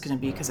action's going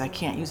to be, because I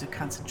can't use a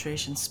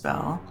concentration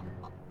spell.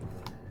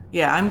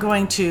 Yeah, I'm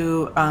going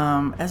to,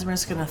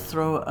 Esmer's going to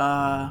throw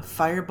a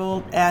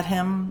firebolt at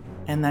him,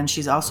 and then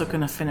she's also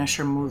going to finish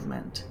her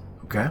movement.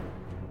 Okay.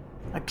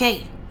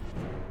 Okay,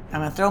 I'm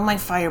going to throw my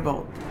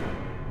firebolt.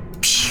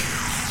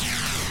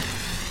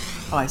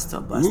 Oh, I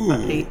still blessed, but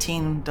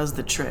 18 does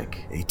the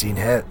trick. 18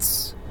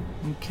 hits.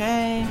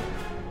 Okay,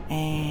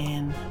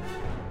 and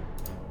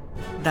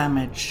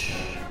damage.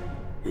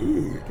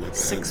 Ooh, not bad.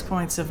 6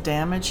 points of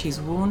damage. He's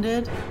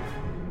wounded.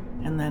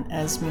 And then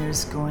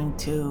Esmir's going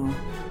to...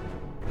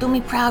 Do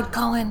me proud,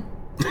 Colin.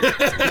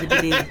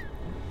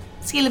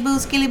 Skillaboo,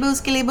 skillaboo,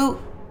 skillaboo.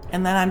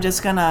 And then I'm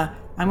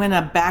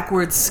gonna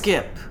backward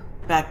skip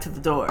back to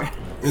the door.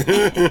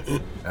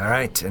 All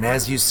right, and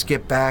as you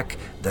skip back,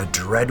 the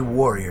Dread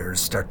Warriors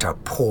start to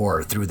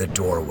pour through the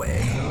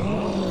doorway.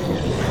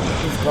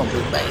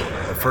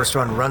 The first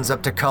one runs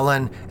up to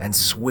Cullen and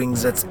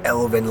swings its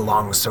elven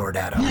longsword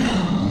at him.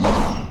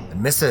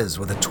 And misses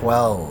with a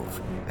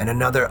 12. And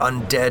another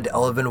undead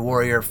elven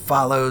warrior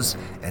follows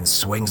and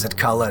swings at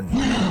Cullen.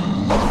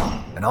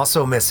 And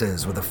also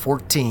misses with a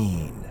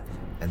 14.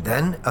 And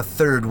then a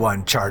third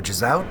one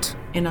charges out.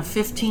 In a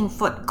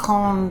 15-foot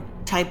cone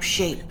type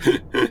shape.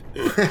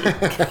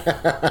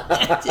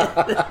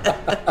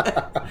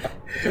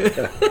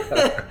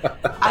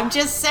 I'm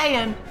just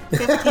saying,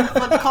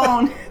 15-foot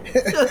cone.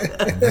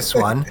 And this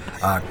one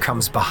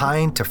comes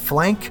behind to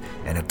flank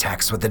and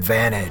attacks with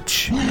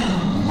advantage.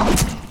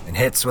 And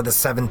hits with a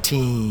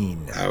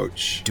 17.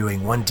 Ouch.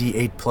 Doing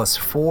 1d8 plus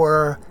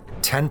 4,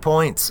 10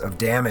 points of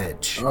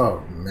damage.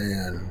 Oh,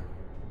 man.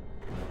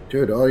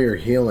 Dude, all your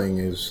healing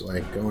is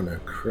like going to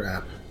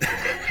crap.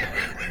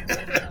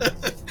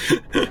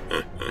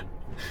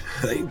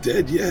 I ain't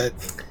dead yet.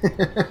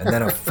 And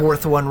then a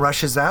fourth one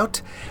rushes out,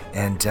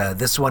 and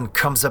this one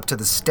comes up to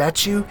the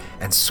statue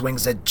and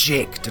swings at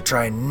Jake to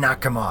try and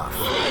knock him off.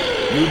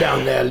 You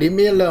down there, leave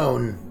me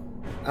alone.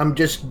 I'm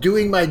just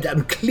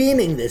I'm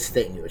cleaning this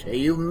thing.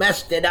 You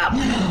messed it up.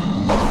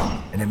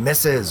 And it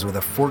misses with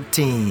a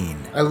 14.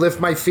 I lift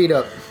my feet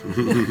up.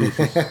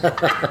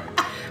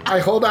 I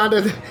hold on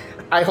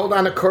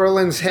to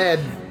Corlin's head,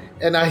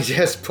 and I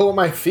just pull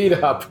my feet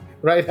up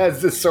right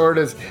as the sword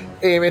is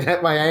aiming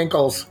at my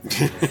ankles.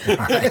 All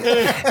right.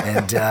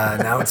 And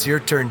now it's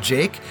your turn,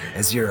 Jake,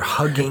 as you're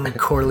hugging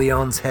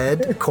Corleone's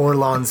head.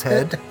 Corleone. It's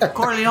Don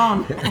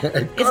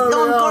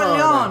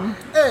Corleone.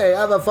 Hey,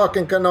 have a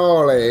fucking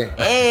cannoli.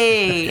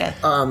 Hey.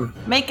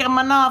 Make him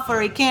an offer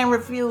he can't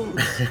refuse.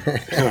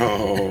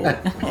 Oh.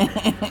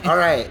 All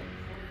right.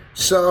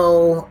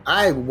 So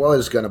I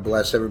was going to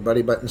bless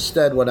everybody, but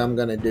instead what I'm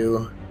going to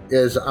do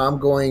is I'm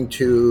going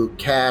to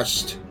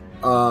cast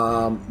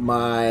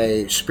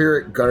my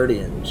Spirit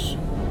Guardians.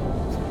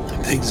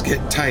 Things get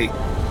tight.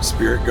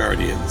 Spirit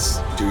Guardians,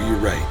 do you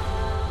right.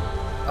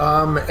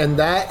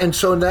 And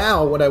so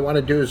now what I want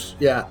to do is,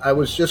 I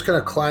was just going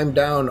to climb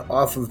down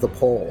off of the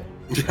pole.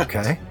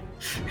 Okay.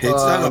 It's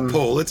not a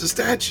pole, it's a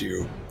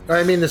statue.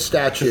 I mean the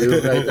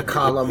statue, right, the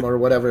column or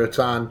whatever it's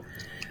on.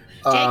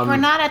 Jake, we're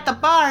not at the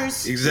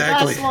bars.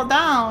 Exactly. You gotta slow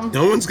down.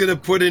 No one's going to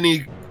put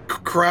any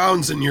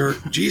crowns in your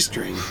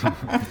G-string.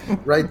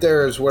 Right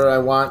there is where I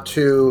want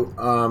to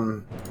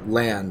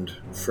land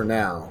for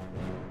now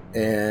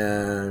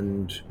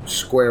and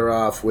square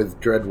off with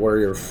Dread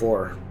Warrior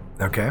 4.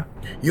 Okay.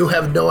 You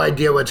have no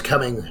idea what's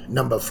coming,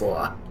 number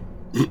 4.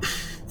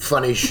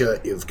 Funny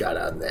shirt you've got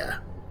on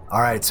there. All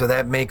right, so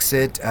that makes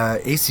it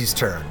AC's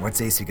turn. What's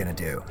AC going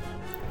to do?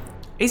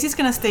 AC's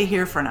gonna stay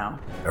here for now.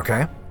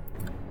 Okay.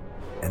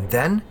 And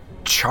then,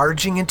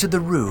 charging into the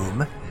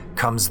room,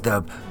 comes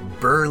the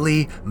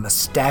burly,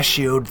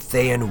 mustachioed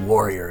Thayan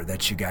warrior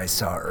that you guys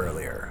saw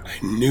earlier.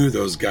 I knew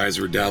those guys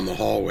were down the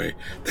hallway.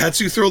 That's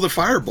who threw the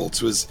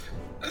firebolts, was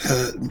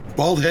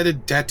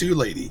bald-headed tattoo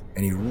lady.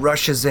 And he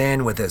rushes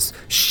in with his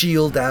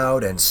shield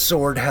out and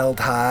sword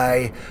held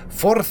high.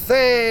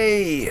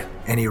 Forthe!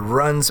 And he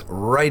runs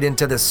right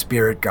into the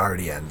Spirit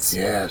Guardians.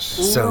 Yes.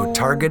 So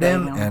target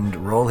him damn. and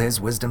roll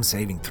his wisdom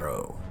saving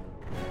throw.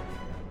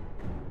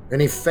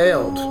 And he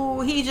failed.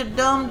 Ooh, he's a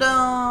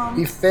dum-dum.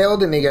 He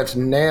failed and he gets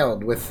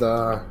nailed with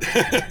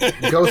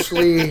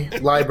ghostly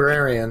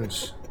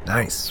librarians.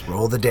 Nice.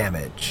 Roll the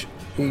damage.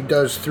 He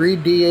does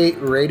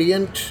 3d8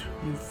 radiant.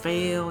 You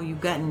fail, you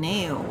got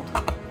nailed.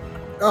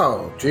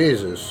 Oh,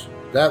 Jesus.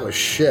 That was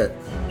shit.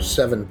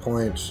 7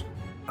 points.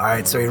 All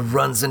right, so he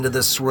runs into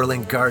the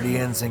swirling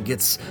guardians and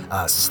gets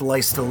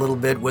sliced a little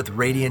bit with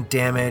radiant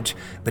damage,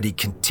 but he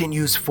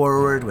continues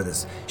forward with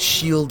his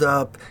shield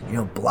up,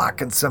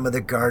 blocking some of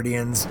the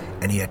guardians,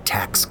 and he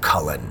attacks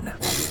Cullen.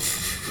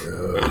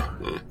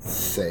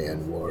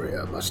 Thayan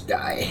warrior must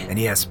die. And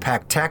he has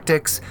pack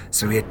tactics,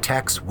 so he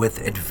attacks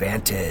with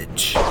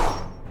advantage.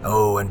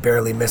 Oh, and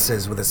barely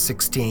misses with a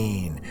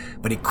 16,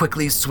 but he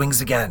quickly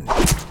swings again.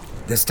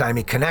 This time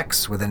he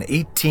connects with an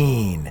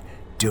 18,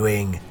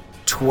 doing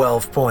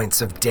 12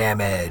 points of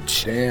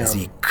damage. Damn. As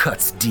he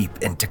cuts deep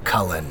into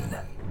Cullen.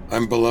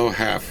 I'm below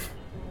half.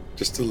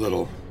 Just a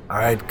little. All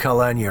right,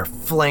 Cullen, you're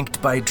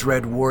flanked by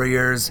Dread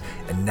Warriors,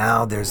 and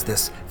now there's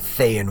this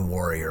Thayan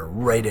Warrior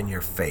right in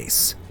your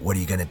face. What are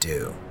you going to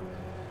do?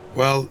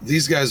 Well,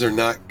 these guys are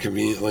not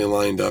conveniently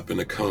lined up in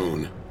a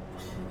cone.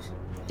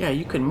 Yeah,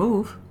 you can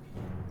move.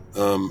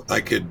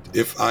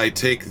 If I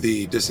take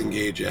the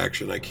disengage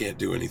action, I can't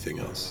do anything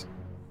else.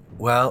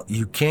 Well,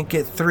 you can't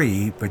get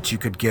 3, but you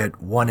could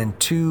get 1 and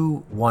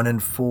 2, 1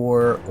 and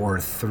 4, or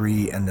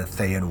 3 and the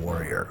Thayan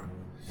Warrior.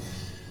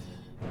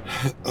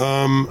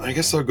 I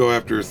guess I'll go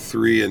after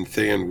 3 and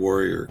Thayan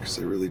Warrior, because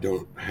I really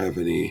don't have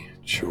any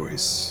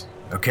choice.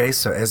 Okay,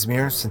 so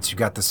Esmir, since you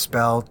got the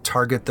spell,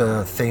 target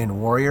the Thayan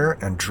Warrior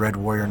and Dread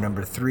Warrior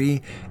number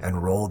 3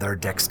 and roll their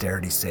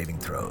dexterity saving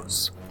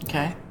throws.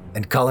 Okay.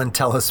 And Cullen,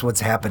 tell us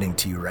what's happening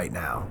to you right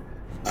now.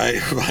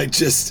 I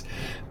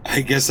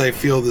guess I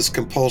feel this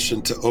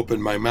compulsion to open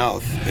my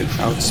mouth and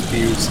out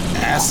spews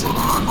acid.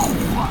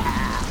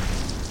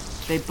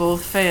 They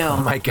both fail.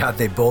 Oh my god,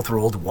 they both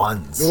rolled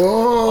 1s.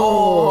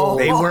 Whoa!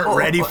 They weren't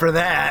ready for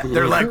that.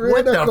 They're like,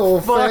 what the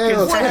Critical fuck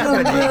fail. is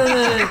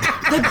happening?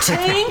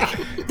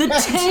 The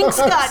tank's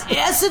got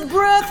acid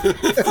breath?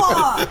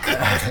 Fuck!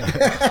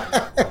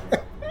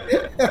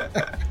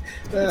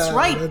 That's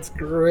right. That's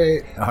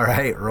great. All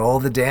right, roll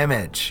the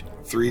damage.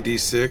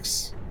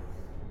 3d6.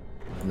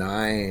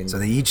 9. So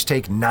they each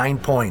take 9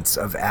 points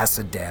of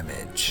acid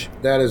damage.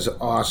 That is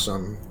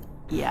awesome.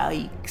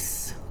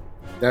 Yikes.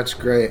 That's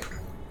great.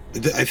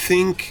 I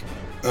think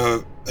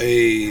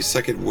a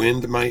second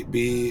wind might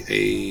be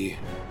a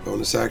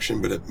bonus action,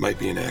 but it might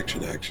be an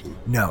action.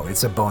 No,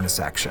 it's a bonus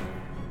action.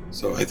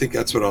 So I think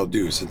that's what I'll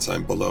do since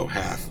I'm below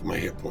half my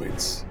hit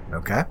points.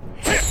 Okay.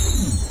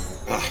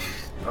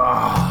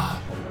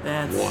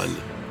 That's 1.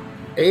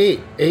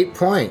 8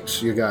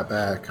 points you got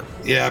back.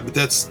 Yeah, but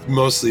that's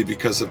mostly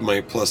because of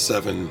my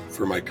 +7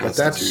 for my But that's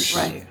constitution.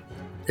 right.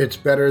 It's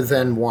better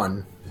than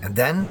 1. And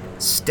then,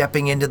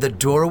 stepping into the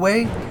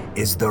doorway,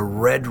 is the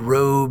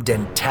red-robed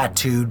and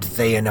tattooed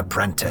Thayan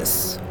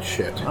apprentice.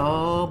 Shit.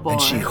 Oh boy.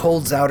 And she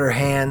holds out her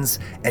hands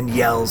and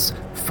yells,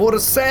 "For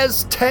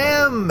says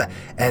Tem!"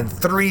 And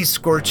 3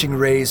 scorching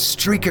rays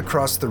streak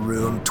across the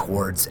room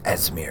towards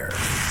Esmir.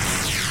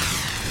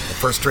 The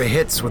first ray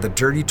hits with a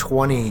dirty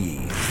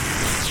 20.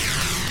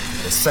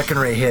 The second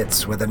ray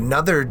hits with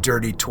another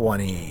dirty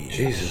 20.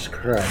 Jesus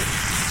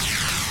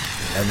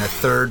Christ. And the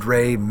third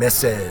ray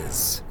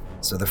misses.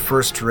 So the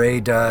first ray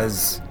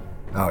does...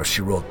 Oh,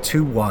 she rolled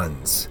 2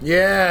 1s.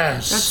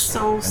 Yes. That's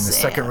so And the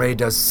sad. second ray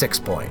does 6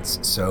 points.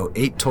 So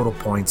 8 total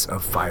points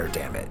of fire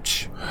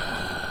damage.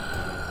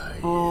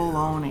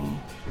 Baloney.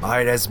 All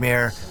right,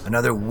 Esmir,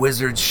 another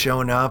wizard's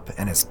shown up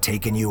and has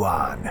taken you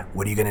on.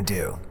 What are you going to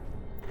do?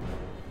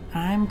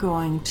 I'm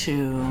going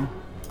to...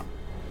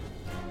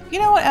 You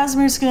know what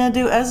Esmir's going to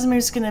do?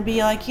 Esmir's going to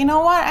be like, you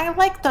know what? I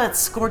like that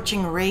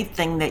scorching ray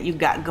thing that you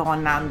got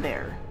going on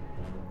there.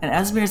 And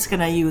Esmir's going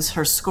to use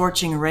her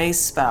scorching ray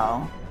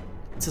spell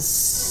to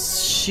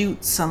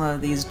shoot some of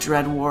these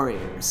dread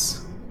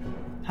warriors.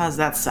 How's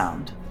that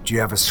sound? Do you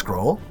have a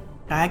scroll?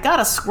 I got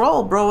a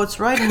scroll, bro. It's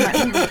right in my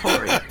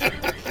inventory.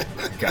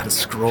 Got a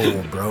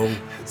scroll, bro.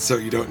 So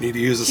you don't need to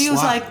use a She slot.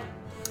 was like,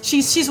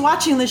 she's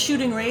watching the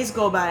shooting rays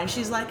go by, and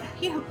she's like,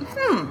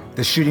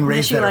 The shooting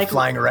rays she that are like-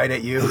 flying right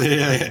at you.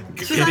 yeah,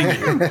 She's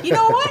like, you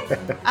know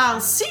what? I'll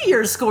see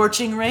your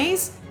scorching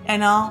rays,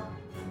 and I'll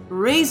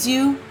raise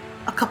you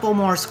a couple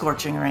more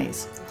scorching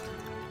rays.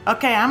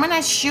 Okay, I'm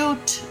gonna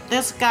shoot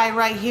this guy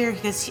right here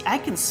because I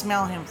can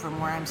smell him from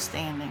where I'm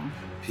standing.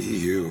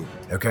 you.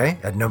 Okay,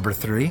 at number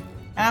 3.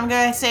 And I'm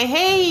gonna say,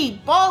 hey,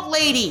 bald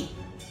lady,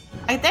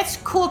 that's a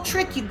cool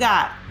trick you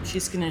got.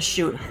 She's gonna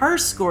shoot her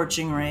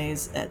scorching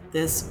rays at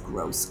this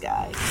gross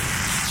guy.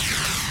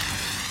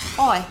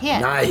 Oh, a hit.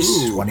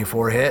 Nice.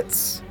 24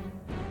 hits.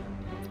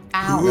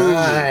 Ow.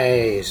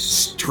 Nice.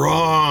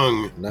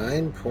 Strong.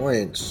 9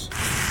 points.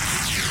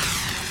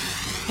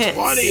 Hits.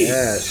 20.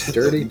 Yes,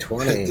 dirty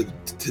 20.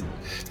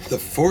 The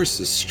force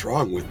is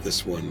strong with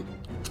this one.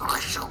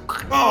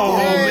 Oh,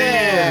 man.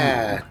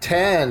 Yeah,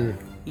 10.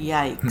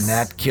 Yikes. And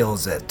that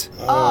kills it.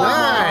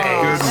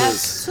 Nice.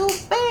 That's too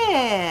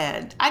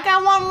bad. I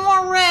got one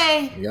more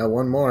ray. You got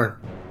one more.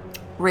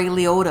 Ray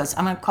Leotas.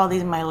 I'm gonna call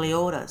these my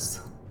Leotas.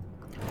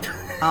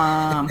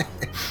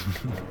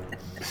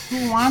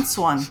 Who wants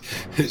one?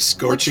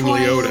 Scorching Which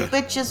one of you Leota.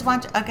 bitches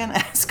want? Again,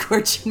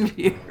 scorching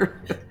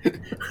beer.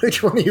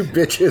 Which one of you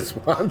bitches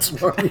wants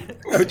one?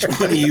 Which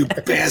one of you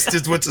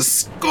bastards wants a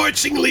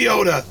scorching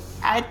Leota?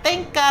 I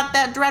think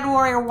that Dread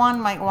Warrior 1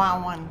 might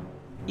want one.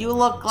 You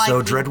look like So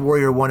the- Dread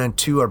Warrior 1 and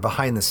 2 are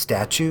behind the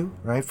statue,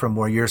 right, from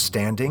where you're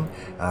standing.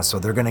 So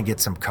they're going to get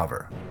some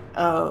cover.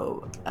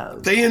 Oh,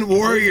 Thayan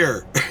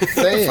Warrior.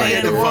 Saying.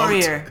 Dread the vote.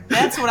 Warrior.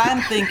 That's what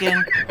I'm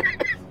thinking.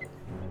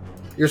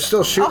 You're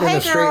still shooting Oh, hey, in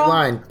a straight girl.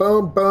 line.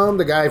 Boom, boom.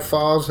 The guy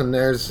falls, and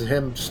there's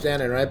him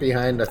standing right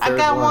behind the I third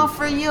got one one.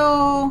 for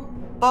you,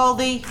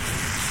 Baldy.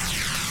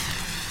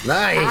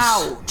 Nice.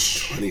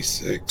 Ouch.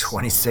 26.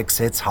 26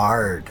 hits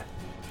hard.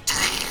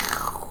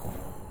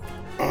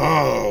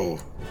 Oh,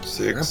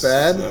 6. Not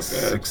bad. Not bad.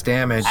 6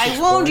 damage. I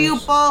wound you,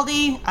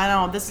 Baldy. I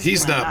know this is.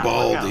 He's gonna not work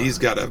bald. out. He's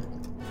got a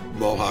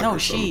mohawk. No, or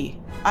something. she.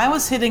 I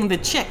was hitting the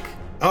chick.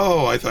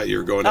 Oh, I thought you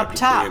were going Up after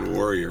top. Thayan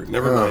Warrior.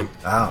 Never Oh. mind.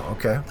 Oh,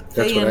 okay.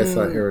 That's what I Saying-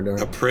 thought you were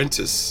doing.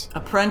 Apprentice.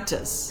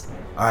 Apprentice.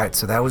 All right,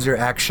 so that was your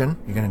action.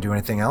 You going to do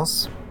anything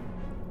else?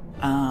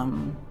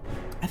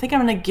 I think I'm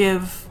gonna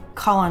give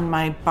Cullen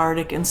my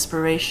bardic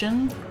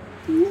inspiration.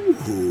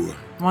 Ooh.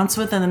 Once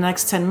within the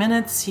next 10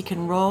 minutes, he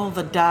can roll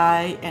the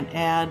die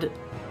and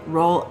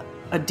roll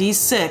a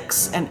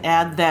d6 and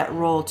add that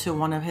roll to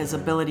one of his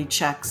ability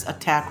checks,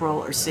 attack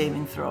roll or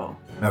saving throw.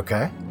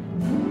 Okay.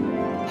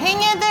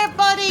 Hang in there,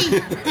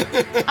 buddy.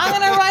 I'm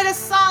gonna write a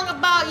song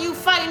about you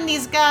fighting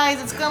these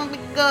guys. It's gonna be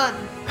good.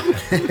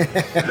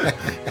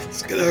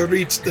 It's gonna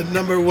reach the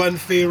 #1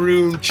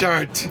 Faerun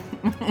chart.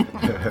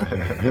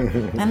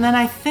 And then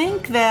I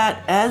think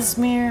that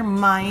Esmir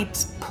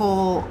might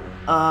pull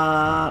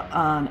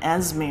on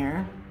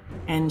Esmir,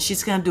 and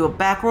she's gonna do a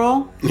back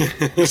roll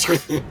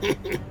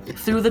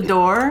through the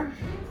door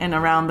and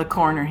around the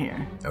corner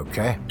here.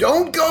 Okay.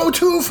 Don't go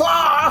too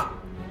far!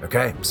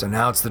 Okay, so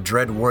now it's the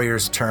Dread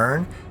Warriors'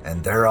 turn,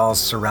 and they're all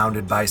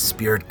surrounded by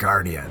Spirit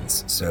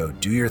Guardians. So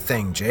do your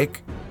thing,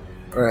 Jake.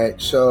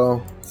 Alright,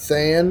 so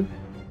Thayan,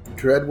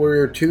 Dread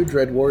Warrior 2,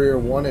 Dread Warrior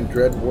 1, and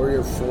Dread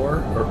Warrior 4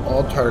 are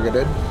all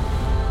targeted.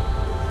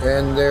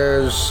 And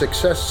there's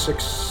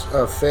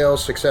fail,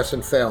 success,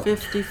 and fail.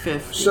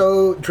 50-50.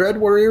 So Dread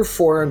Warrior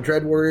 4 and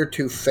Dread Warrior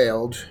 2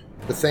 failed.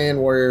 The Thayan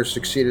Warrior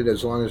succeeded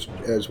as well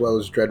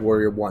as Dread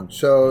Warrior 1.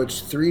 So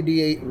it's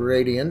 3d8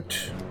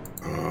 radiant.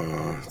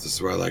 This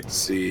is what I like to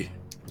see.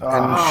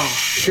 And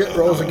shit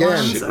rolls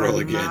again. Shit roll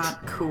again.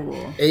 Not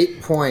cool.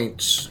 8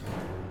 points.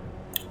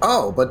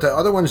 Oh, but the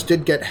other ones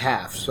did get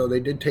half, so they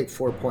did take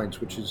 4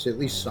 points, which is at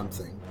least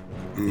something.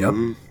 Yep.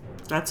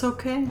 That's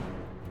okay.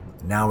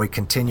 Now we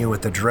continue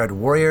with the Dread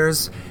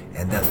Warriors,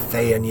 and the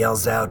Thayan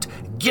yells out,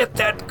 "Get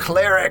that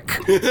cleric!"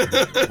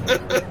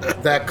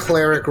 That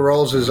cleric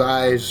rolls his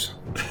eyes.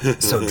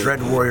 So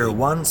Dread Warrior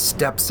 1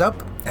 steps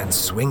up and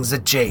swings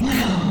at Jake.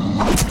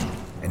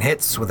 And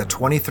hits with a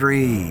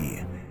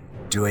 23,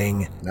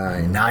 doing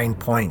 9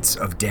 points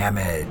of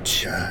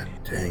damage. God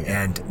dang it.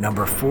 And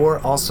number 4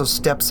 also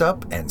steps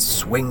up and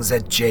swings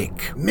at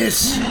Jake.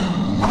 Miss!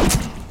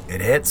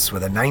 It hits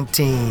with a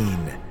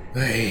 19,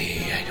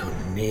 Hey, I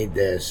don't need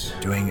this.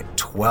 doing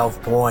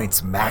 12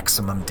 points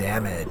maximum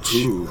damage.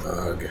 Ooh.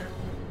 Ugh.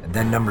 And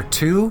then number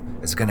 2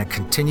 is going to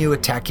continue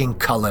attacking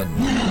Cullen.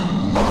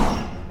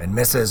 And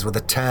misses with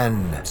a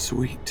 10.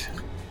 Sweet.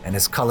 And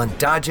as Cullen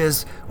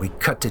dodges, we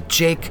cut to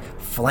Jake,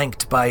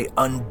 flanked by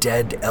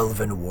undead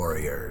elven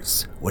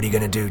warriors. What are you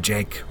going to do,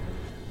 Jake?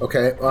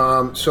 Okay,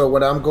 so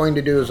what I'm going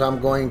to do is I'm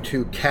going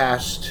to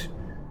cast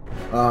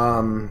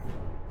Toll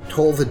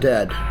the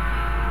Dead.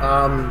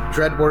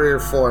 Dread Warrior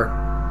 4.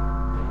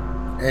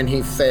 And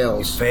he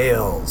fails.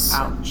 Fails.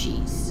 Oh,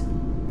 jeez.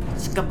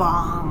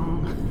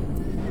 Skabong.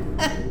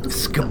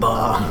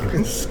 Skabong.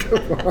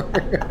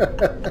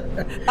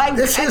 I'm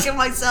catching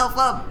myself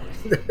up.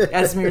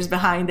 Esmir's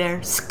behind there.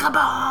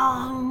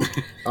 Skabong.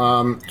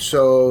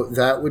 So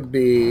that would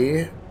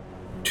be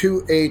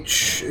 2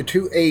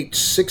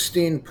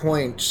 16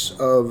 points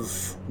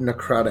of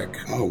necrotic.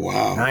 Oh,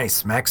 wow.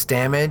 Nice. Max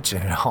damage,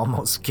 and it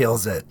almost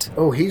kills it.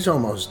 Oh, he's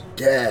almost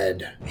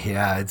dead.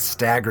 Yeah, it's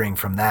staggering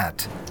from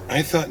that.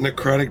 I thought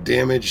necrotic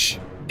damage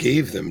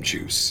gave them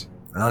juice.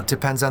 Well, it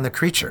depends on the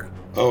creature.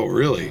 Oh,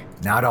 really?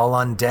 Not all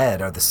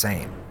undead are the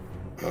same.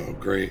 Oh,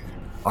 great.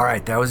 All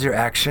right, that was your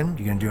action.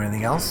 You going to do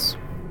anything else?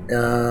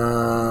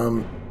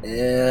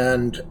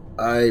 And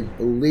I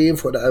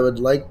believe what I would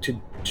like to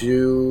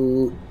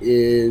do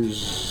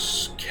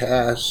is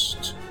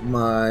cast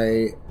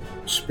my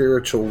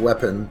spiritual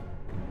weapon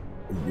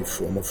in the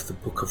form of the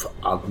Book of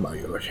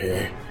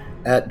Agmayorte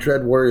at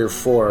Dread Warrior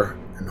 4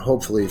 and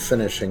hopefully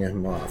finishing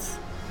him off.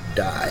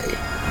 Die.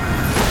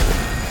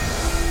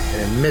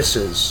 And it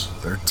misses.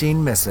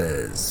 13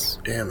 misses.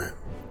 Damn it.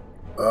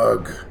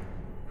 Ugh.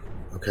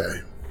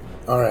 Okay.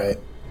 Alright.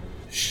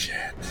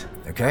 Shit.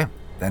 Okay,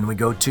 then we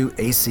go to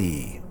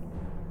AC.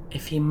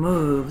 If he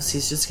moves,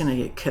 he's just gonna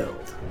get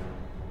killed.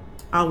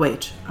 I'll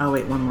wait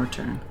one more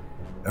turn.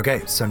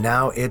 Okay, so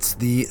now it's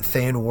the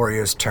Thayan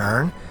Warrior's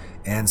turn.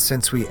 And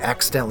since we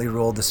accidentally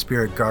rolled the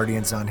Spirit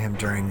Guardians on him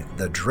during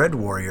the Dread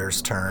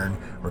Warrior's turn,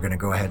 we're going to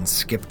go ahead and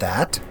skip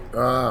that.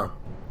 Ah.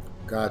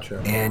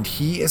 Gotcha. And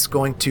he is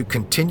going to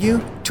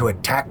continue to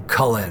attack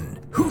Cullen.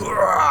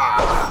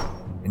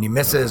 And he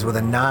misses with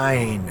a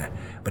 9,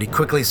 but he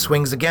quickly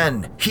swings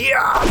again.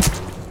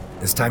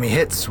 This time he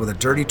hits with a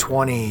dirty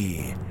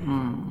 20,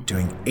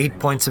 doing 8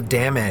 points of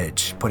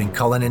damage, putting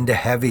Cullen into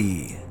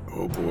heavy.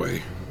 Oh,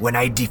 boy. When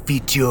I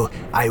defeat you,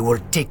 I will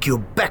take you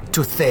back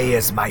to Thay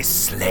as my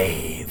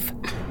slave.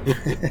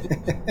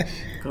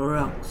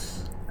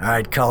 Gross. All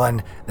right,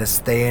 Cullen, this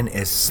Thayan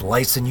is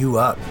slicing you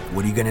up.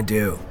 What are you going to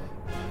do?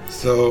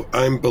 So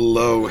I'm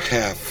below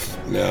half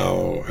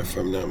now, if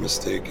I'm not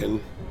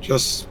mistaken.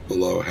 Just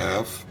below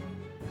half.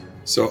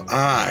 So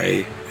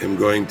I am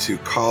going to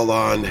call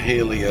on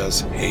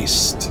Halia's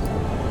haste.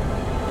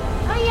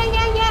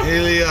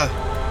 Halia,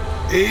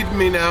 aid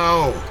me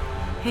now.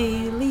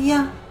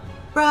 Halia,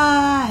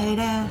 bright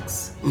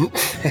axe.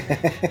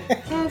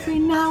 Every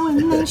now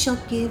and then she'll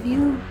give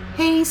you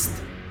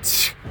haste.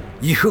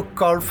 You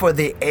call for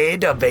the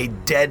aid of a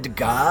dead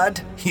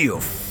god? You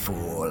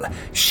fool.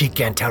 She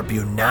can't help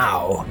you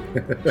now.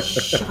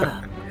 Shut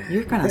up.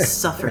 You're gonna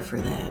suffer for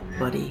that,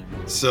 buddy.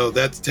 So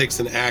that takes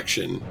an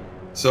action.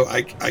 So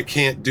I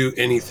can't do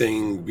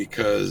anything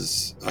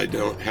because I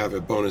don't have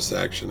a bonus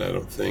action, I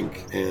don't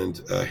think.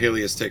 And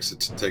Helios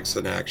takes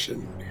an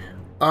action.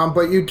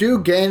 But you do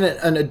gain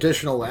an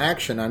additional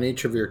action on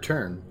each of your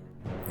turn.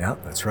 Yeah,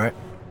 that's right.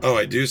 Oh,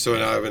 I do? So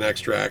now I have an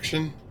extra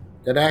action?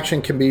 That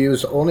action can be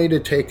used only to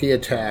take the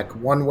attack,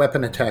 one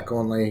weapon attack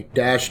only,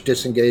 dash,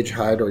 disengage,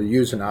 hide, or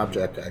use an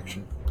object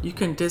action. You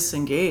can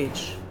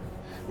disengage.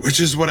 Which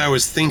is what I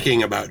was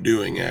thinking about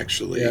doing,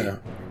 actually. Yeah.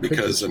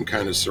 Because I'm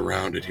kind of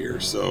surrounded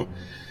here. So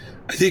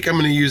I think I'm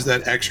going to use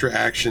that extra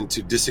action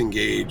to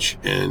disengage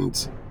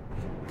and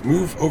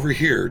move over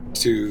here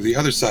to the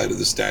other side of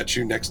the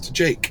statue next to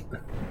Jake.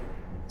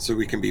 So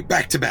we can be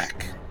back to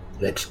back.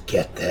 Let's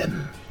get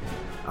them.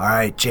 All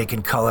right, Jake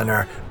and Cullen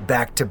are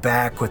back to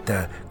back with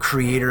the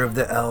creator of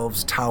the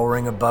elves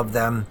towering above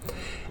them.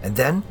 And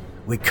then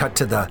we cut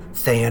to the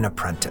Thayan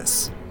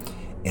apprentice.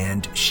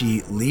 And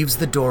she leaves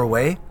the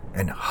doorway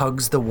and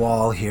hugs the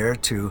wall here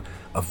to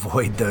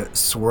avoid the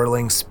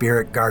swirling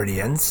spirit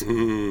guardians.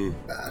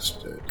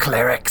 Bastard.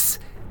 Clerics,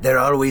 they're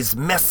always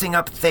messing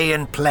up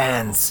Thayan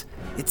plans.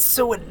 It's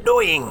so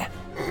annoying.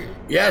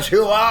 Yes,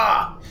 you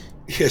are.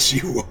 Yes,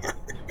 you are.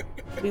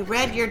 We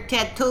read your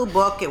tattoo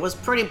book. It was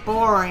pretty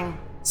boring.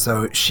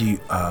 So she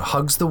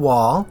hugs the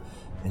wall,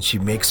 and she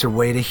makes her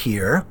way to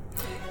here,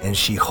 and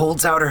she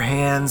holds out her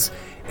hands,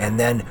 and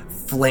then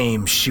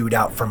flames shoot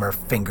out from her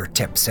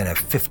fingertips in a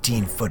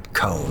 15-foot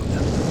cone.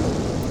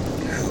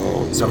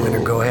 So I'm going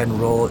to go ahead and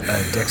roll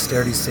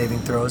dexterity saving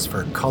throws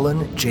for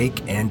Cullen,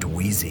 Jake, and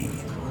Wheezy.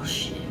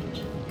 Bullshit.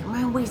 Come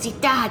on, Weezy,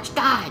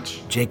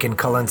 dodge. Jake and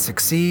Cullen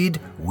succeed,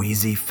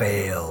 Wheezy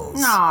fails.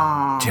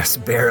 No.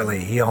 Just barely,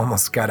 he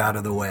almost got out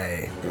of the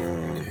way.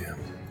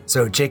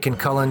 So Jake and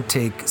Cullen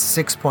take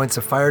 6 points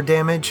of fire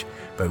damage,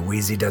 but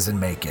Wheezy doesn't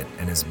make it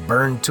and is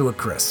burned to a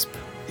crisp.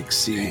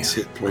 Exceeds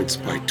hit points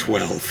by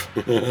 12.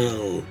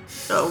 Oh.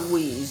 So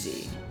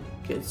Wheezy.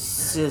 Good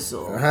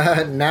sizzle.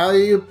 Now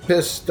you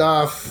pissed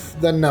off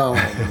the gnome.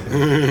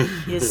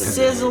 You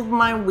sizzled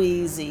my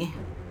Wheezy.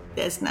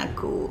 That's not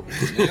cool.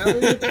 Now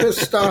you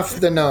pissed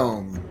off the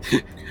gnome.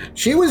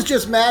 She was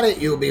just mad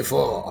at you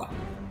before.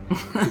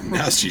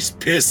 Now she's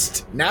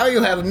pissed. Now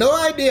you have no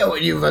idea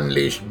what you've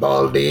unleashed,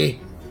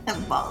 Baldy.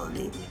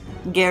 Baldy.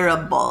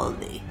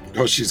 Garibaldi.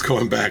 Oh, she's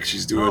going back.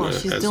 She's doing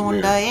She's Esmer.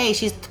 doing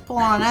she's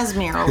pulling on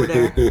Esmer over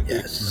there.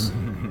 Yes.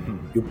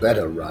 You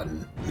better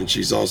run. And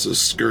she's also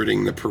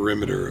skirting the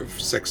perimeter of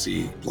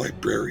sexy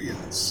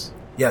librarians.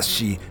 Yes,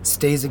 she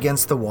stays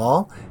against the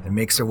wall and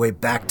makes her way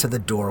back to the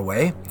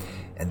doorway.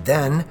 And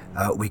then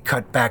we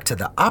cut back to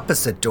the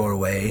opposite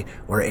doorway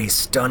where a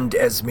stunned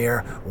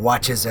Esmer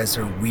watches as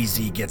her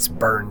Wheezy gets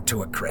burned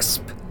to a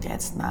crisp.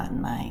 That's not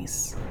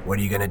nice. What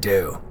are you going to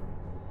do?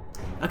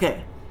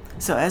 Okay,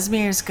 so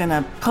Esmer's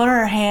gonna put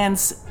her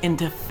hands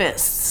into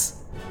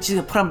fists. She's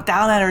gonna put them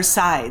down at her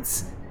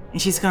sides,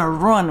 and she's gonna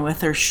run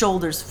with her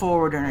shoulders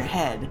forward on her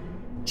head.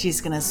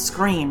 She's gonna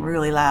scream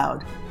really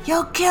loud,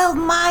 "You killed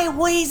my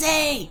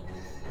Wheezy!"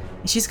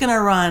 And she's gonna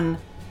run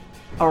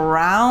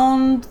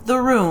around the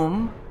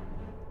room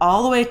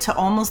all the way to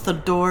almost the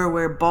door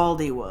where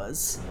Baldy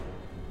was.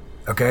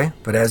 Okay,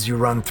 but as you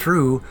run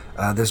through,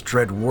 this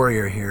dread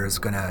warrior here is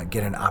going to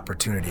get an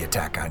opportunity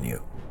attack on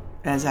you.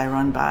 As I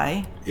run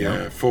by.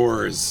 Yeah,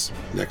 4 is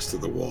next to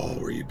the wall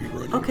where you'd be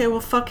running. Okay, well,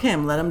 fuck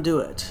him. Let him do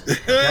it.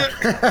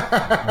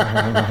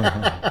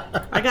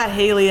 I got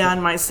Haley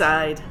on my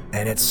side.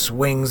 And it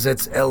swings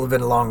its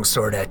elven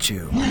longsword at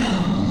you.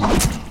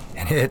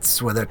 And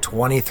hits with a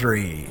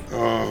 23.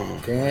 Oh.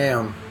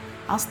 Damn.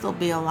 I'll still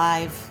be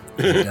alive.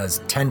 It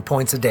does 10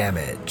 points of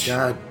damage.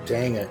 God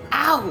dang it.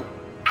 Ow!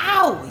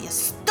 Ow! You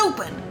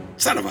stupid!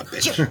 Son of a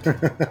bitch.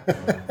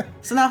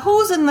 So now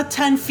who's in the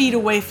 10 feet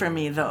away from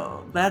me,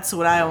 though? That's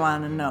what I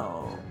want to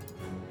know.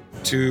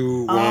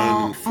 2,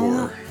 1,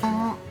 4.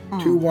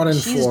 2, 1, and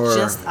She's 4.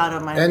 just out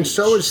of my And reach.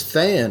 so is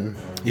Thayan.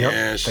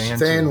 Yeah, Thayan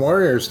Thayan too.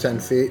 Warrior's 10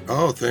 feet.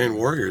 Oh, Thayan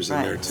Warrior's in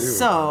Right. there too.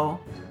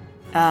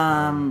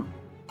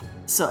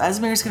 So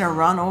Esmer's gonna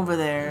run over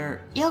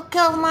there. You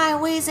killed my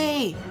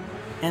Wheezy!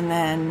 And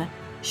then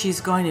she's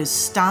going to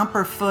stomp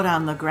her foot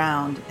on the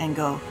ground and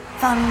go,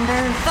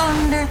 thunder,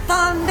 thunder,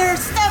 thunder,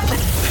 step it!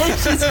 And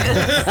she's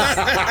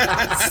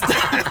gonna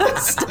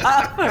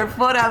stop her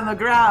foot on the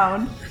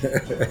ground.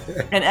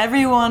 And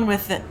everyone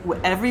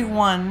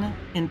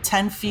in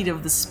 10 feet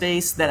of the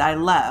space that I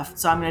left,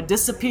 so I'm gonna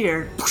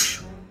disappear,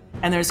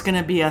 and there's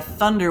gonna be a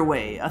thunder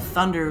wave,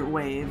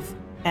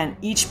 and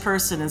each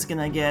person is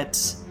gonna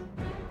get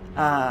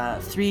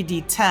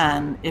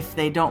 3d10 if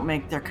they don't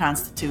make their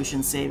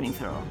Constitution saving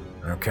throw.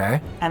 Okay.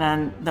 And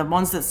then the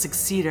ones that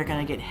succeed are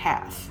gonna get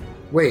half.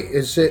 Wait,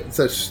 is it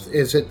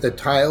the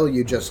tile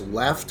you just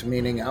left,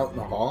 meaning out in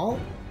the hall?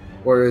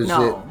 Or is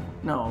it...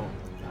 No.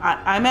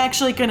 I'm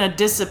actually gonna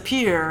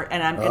disappear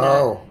and I'm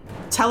gonna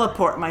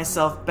teleport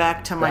myself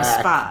back to my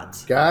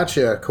spot.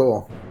 Gotcha,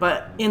 cool.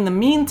 But in the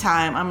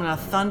meantime, I'm gonna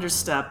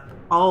thunderstep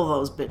all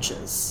those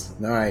bitches.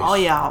 Nice. All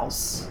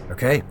y'alls.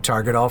 Okay,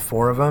 target all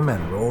 4 of them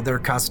and roll their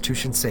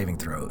Constitution saving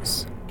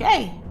throws.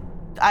 Okay.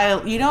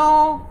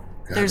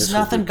 There's this will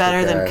nothing be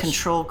better than kick-ass.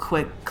 control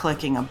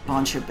clicking a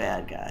bunch of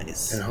bad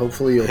guys. And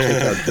hopefully you'll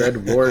take out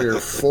Dread Warrior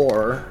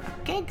 4.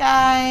 Okay,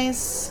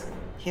 guys.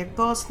 Here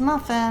goes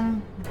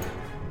nothing.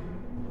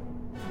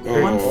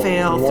 Oh, One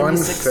failed, one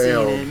three succeeded.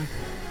 failed.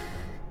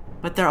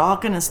 But they're all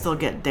going to still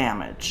get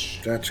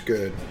damage. That's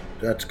good.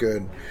 That's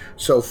good.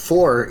 So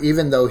 4,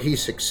 even though he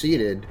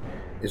succeeded,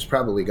 is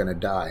probably going to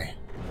die.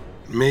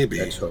 Maybe.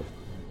 Let's hope.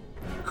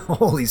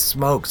 Holy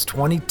smokes,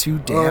 22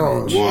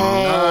 damage. Whoa,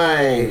 Oh,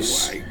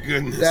 nice. my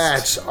goodness.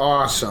 That's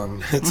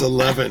awesome. That's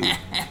 11.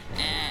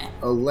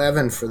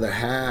 11 for the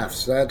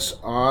halves. That's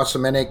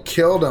awesome. And it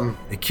killed him.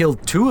 It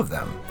killed 2 of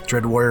them.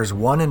 Dread Warriors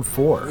 1 and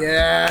 4.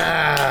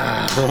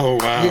 Yeah. Oh,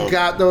 wow. You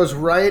got those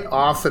right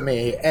off of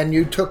me, and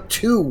you took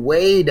 2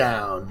 way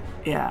down.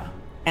 Yeah.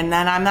 And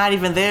then I'm not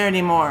even there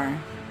anymore.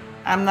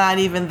 I'm going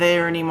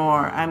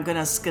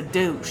to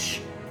skadoosh.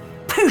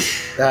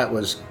 Poosh! That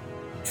was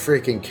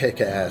freaking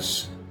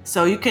kick-ass.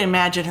 So you can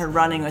imagine her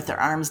running with her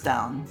arms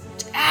down.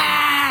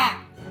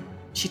 Ah!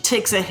 She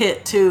takes a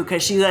hit too,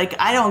 because she's like,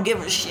 I don't give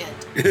a shit.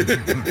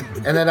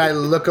 And then I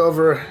look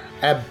over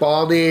at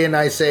Baldy and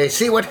I say,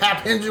 see what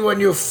happens when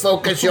you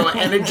focus your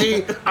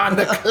energy on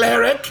the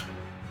cleric?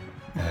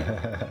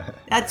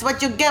 That's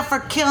what you get for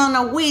killing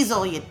a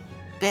weasel, you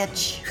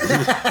bitch.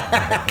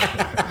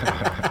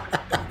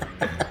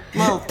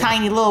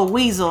 Tiny little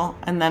weasel,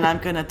 and then I'm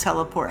gonna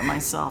teleport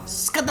myself.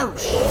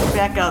 Skadoosh!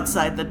 Back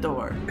outside the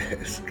door.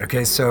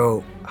 Okay,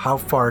 so how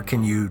far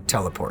can you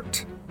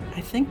teleport?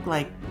 I think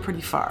like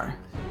pretty far.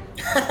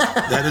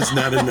 That is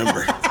not a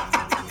number.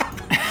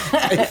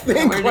 I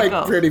think Where'd it like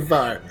go? pretty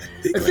far.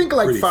 I think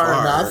like pretty far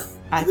enough.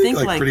 I think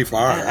like pretty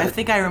far. I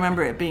think I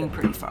remember it being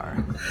pretty far.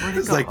 Where'd it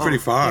It's go? like pretty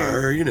Oh, far,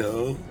 here. you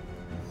know.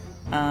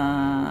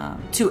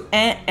 To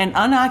an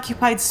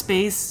unoccupied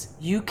space,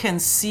 you can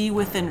see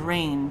within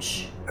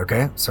range.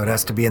 Okay, so it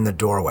has to be in the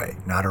doorway,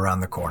 not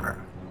around the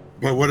corner.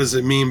 But what does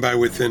it mean by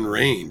within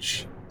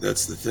range?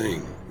 That's the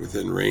thing.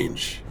 Within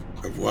range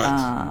of what?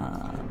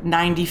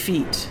 90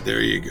 feet.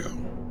 There you go.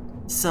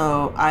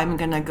 So I'm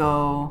gonna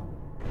go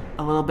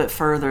a little bit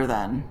further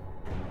then.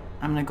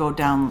 I'm gonna go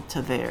down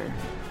to there.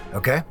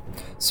 Okay,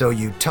 so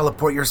you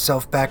teleport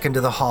yourself back into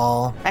the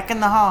hall, Back in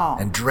the hall.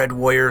 and Dread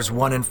Warriors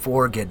 1 and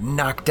 4 get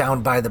knocked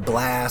down by the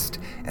blast,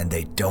 and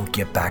they don't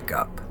get back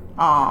up.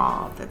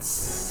 Aw, that's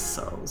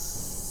so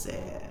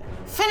sad.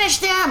 Finish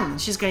them!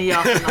 She's gonna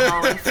yell from the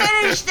hallway.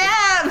 Finish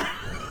them!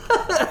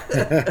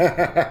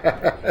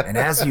 And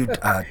as you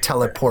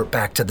teleport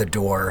back to the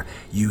door,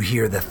 you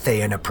hear the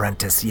Thayan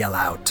apprentice yell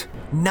out,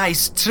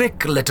 "Nice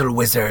trick, little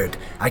wizard.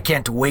 I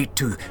can't wait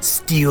to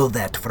steal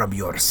that from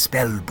your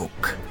spell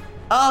book."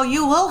 Oh,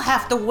 you will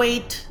have to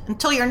wait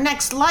until your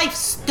next life,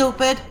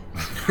 stupid.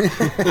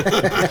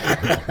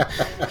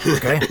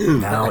 Okay,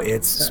 now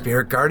it's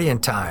Spirit Guardian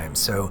time.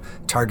 So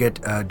target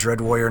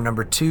Dread Warrior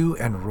number 2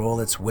 and roll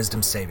its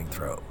wisdom saving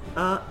throw.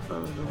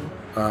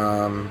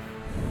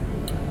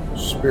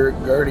 Spirit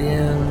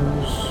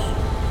Guardians.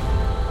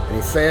 And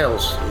he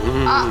fails.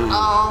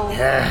 Uh-oh.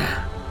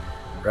 Yeah.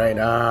 Right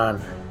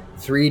on.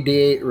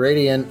 3d8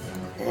 radiant.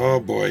 Oh,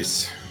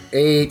 boys.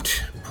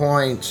 8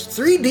 points.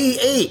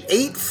 3d8.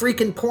 8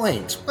 freaking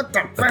points. What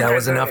the But that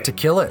was enough to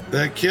kill it.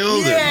 That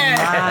killed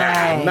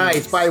Yeah.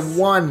 Nice. By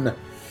 1. it.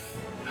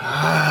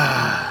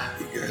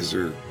 You guys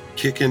are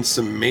kicking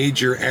some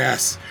major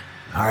ass.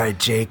 All right,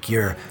 Jake,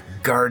 your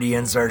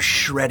Guardians are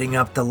shredding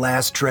up the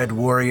last Dread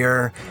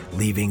Warrior,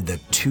 leaving the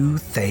 2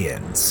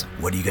 Thayans.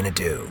 What are you going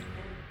to do?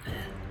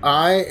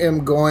 I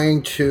am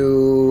going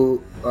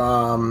to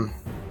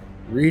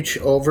reach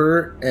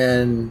over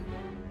and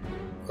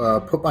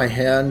put my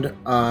hand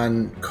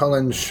on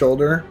Cullen's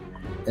shoulder,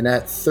 and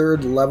at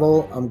 3rd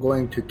level, I'm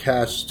going to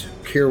cast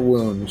Cure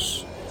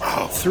Wounds.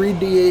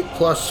 3d8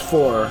 plus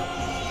 4.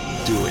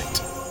 Do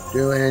it.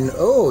 Doing,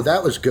 oh,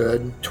 that was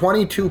good.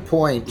 22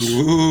 points.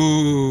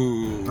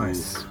 Ooh.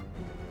 Nice.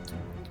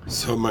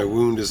 So my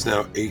wound is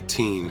now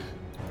 18.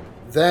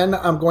 Then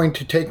I'm going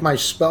to take my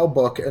spell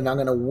book and I'm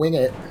going to wing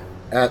it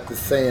at the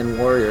Thayan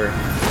warrior.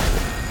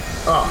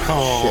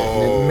 Oh, shit.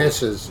 And it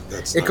misses.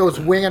 That's It not goes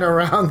good. winging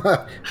around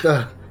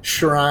the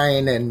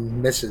shrine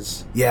and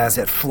misses. Yeah, as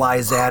it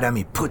flies at him,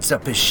 he puts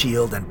up his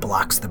shield and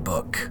blocks the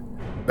book.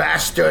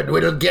 Bastard,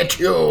 we'll get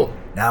you.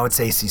 Now it's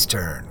AC's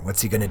turn.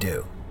 What's he going to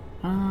do?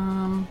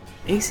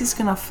 AC's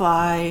gonna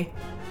fly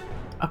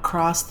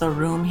across the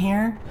room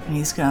here, and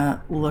he's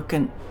gonna look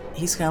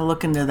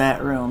into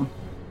that room.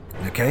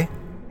 Okay,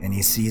 and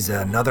he sees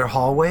another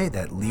hallway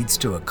that leads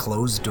to a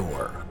closed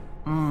door.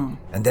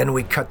 And then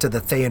we cut to the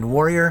Thayan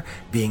warrior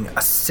being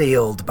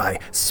assailed by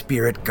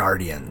spirit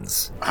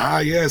guardians. Ah,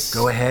 yes.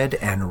 Go ahead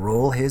and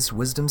roll his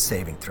wisdom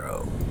saving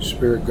throw.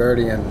 Spirit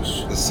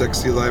guardians. The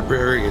sexy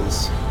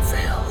librarians.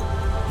 Fail.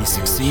 He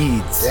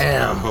succeeds.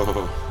 Damn.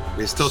 Oh,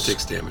 it still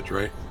takes damage,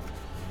 right?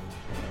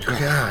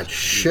 God,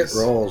 shit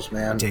rolls,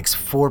 man. Takes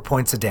 4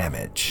 points of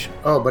damage.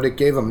 Oh, but it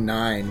gave him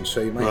 9,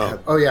 so you might Well,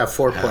 have... Oh, yeah,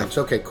 4 points.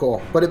 Okay,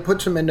 cool. But it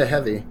puts him into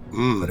heavy.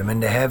 Put him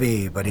into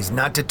heavy, but he's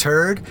not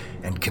deterred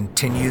and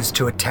continues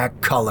to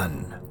attack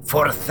Cullen.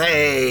 For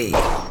Thay!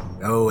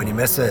 Oh, and he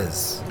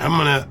misses. I'm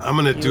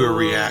gonna do a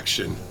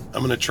reaction.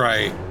 I'm gonna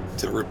try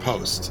to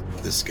riposte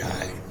this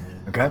guy.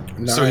 Okay.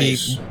 Nice. So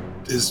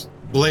his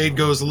blade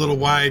goes a little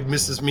wide,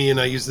 misses me, and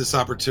I use this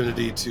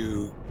opportunity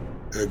to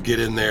get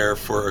in there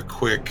for a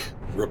quick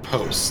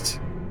riposte.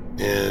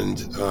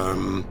 And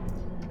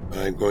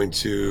I'm going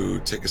to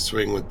take a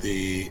swing with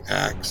the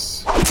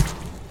axe.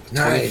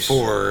 Nice.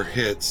 24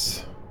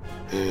 hits,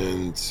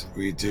 and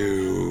we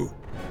do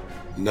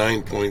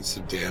 9 points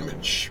of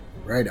damage.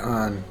 Right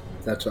on.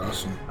 That's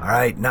awesome. All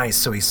right, nice.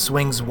 So he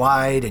swings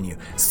wide, and you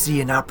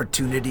see an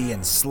opportunity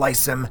and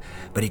slice him,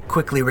 but he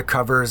quickly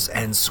recovers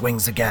and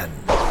swings again.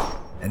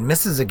 And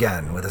misses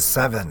again with a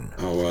 7.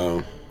 Oh,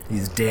 wow.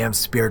 These damn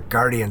spirit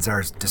guardians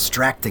are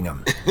distracting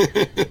him.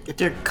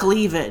 Their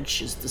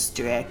cleavage is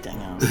distracting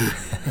them.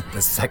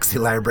 The sexy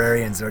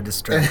librarians are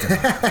distracting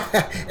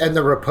him. And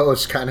the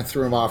repose kind of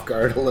threw him off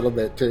guard a little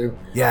bit, too.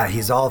 Yeah,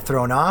 he's all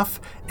thrown off.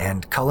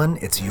 And Cullen,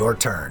 it's your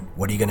turn.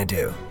 What are you going to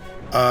do?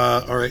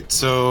 All right,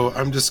 so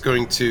I'm just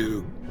going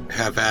to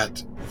have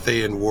at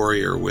Thayan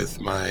Warrior with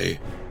my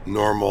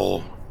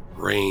normal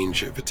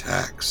range of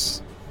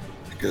attacks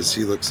because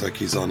he looks like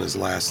he's on his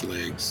last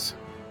legs.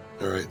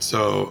 All right,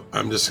 so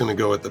I'm just going to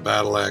go with the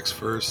battle axe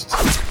first.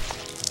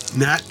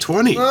 Nat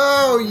 20.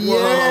 Oh,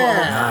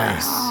 yeah.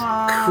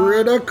 Nice.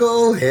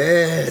 Critical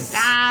hit.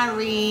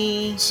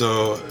 Sorry.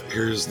 So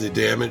here's the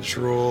damage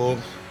roll.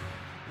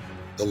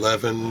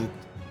 11.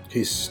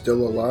 He's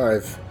still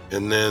alive.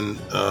 And then,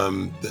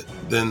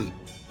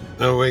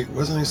 oh wait,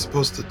 wasn't I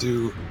supposed to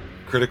do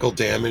critical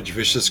damage,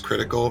 vicious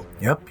critical?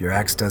 Yep, your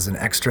axe does an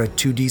extra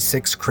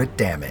 2d6 crit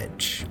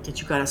damage. Did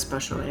you got a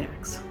special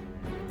axe?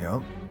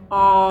 Yep.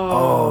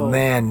 Oh. Oh,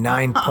 man,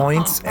 9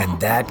 points, and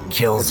that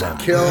kills him.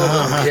 Kill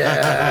him,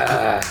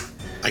 yeah.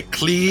 I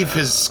cleave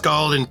his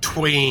skull in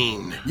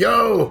twain.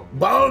 Yo,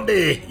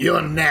 Baldy,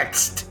 you're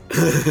next.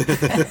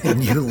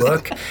 And you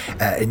look,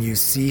 and you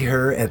see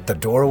her at the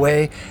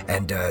doorway,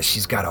 and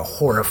she's got a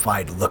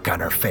horrified look on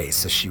her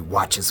face as she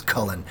watches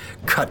Cullen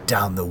cut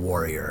down the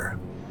warrior.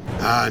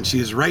 And she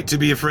is right to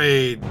be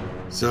afraid.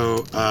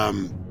 So,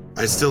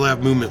 I still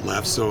have movement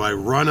left, so I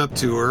run up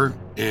to her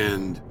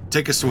and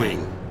take a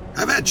swing.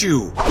 How about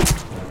you?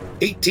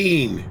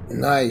 18.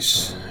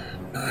 Nice.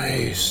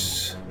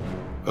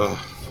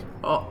 Oh,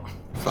 Oh.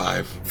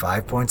 5.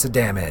 5 points of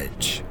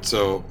damage.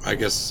 So I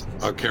guess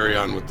I'll carry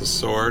on with the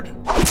sword.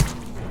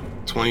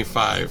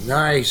 25.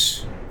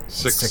 Nice.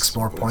 6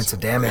 more points of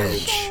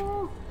damage.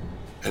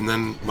 And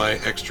then my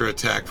extra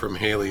attack from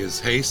Haley is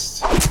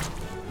haste.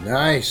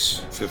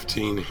 Nice.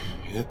 15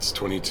 hits,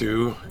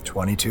 22.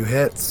 22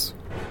 hits.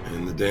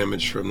 And the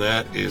damage from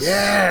that is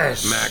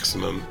Yes.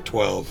 maximum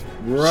 12.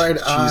 Right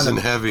on. She's in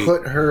heavy.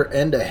 Put her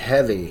into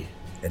heavy.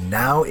 And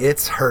now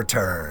it's her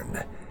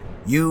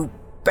You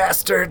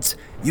bastards!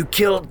 You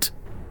killed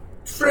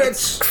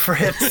Fritz!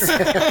 Fritz!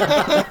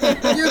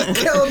 You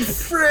killed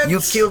Fritz! You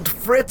killed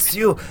Fritz,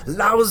 you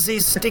lousy,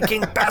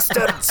 stinking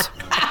bastards!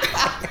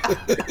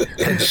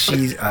 And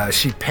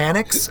she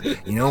panics,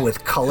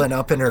 with Cullen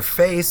up in her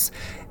face,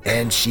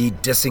 and she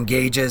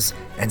disengages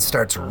and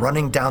starts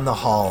running down the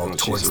hall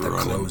towards the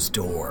closed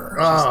door.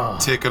 Oh.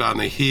 Take it on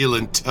the heel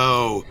and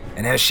toe.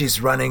 And as she's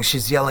running,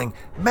 she's yelling,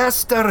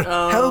 "Master!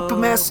 Help,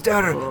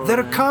 Master!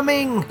 They're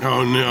coming!"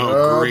 Oh no,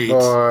 Oh, great.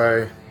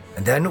 boy.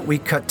 And then we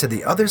cut to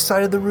the other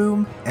side of the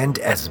room, and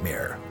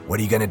Esmir. What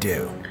are you gonna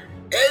do?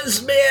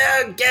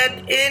 Esmir,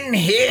 get in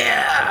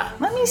here!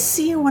 Let me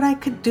see what I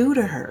could do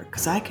to her,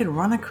 because I could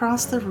run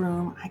across the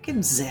room. I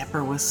could zap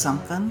her with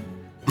something.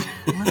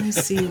 Let me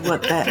see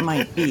what that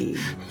might be.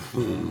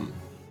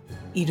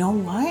 You know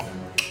what?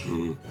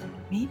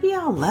 Maybe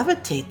I'll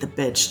levitate the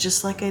bitch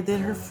just like I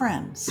did her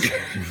friends.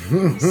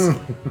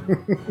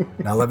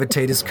 Now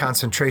levitate is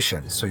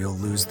concentration, so you'll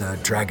lose the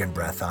dragon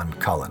breath on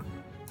Cullen.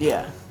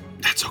 Yeah,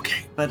 That's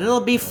okay. but it'll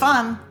be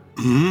fun.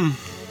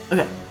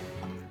 Okay,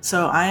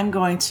 so I am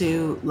going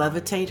to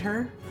levitate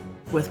her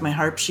with my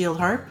harp shield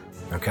harp.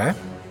 Okay?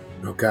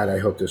 Oh, God, I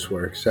hope this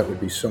works. That would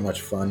be so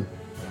much fun.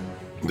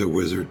 The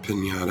wizard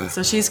pinata.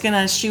 So she's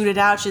gonna shoot it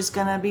out. She's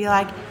gonna be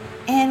like,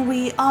 and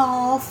we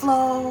all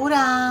float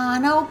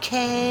on,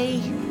 okay.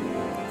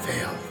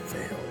 Fail.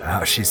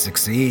 Oh, she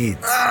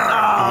succeeds.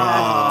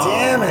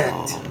 Damn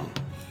it!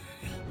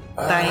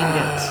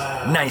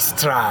 Dang it. Nice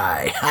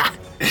try.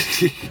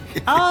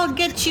 I'll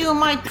get you,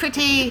 my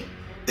pretty.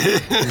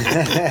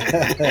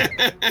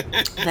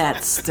 That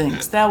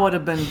stinks. That would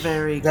have been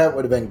very That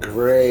would have been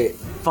great.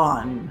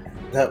 fun.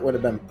 That would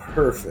have been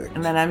perfect.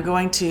 And then I'm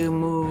going to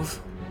move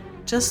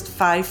just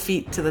 5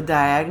 feet to the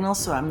diagonal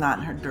so I'm not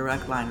in her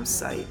direct line of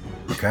sight.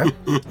 Okay.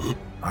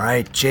 All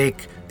right,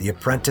 Jake, the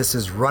apprentice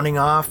is running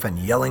off and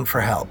yelling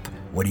for help.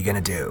 What are you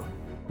going to do?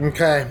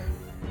 Okay.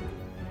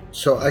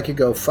 So I could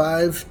go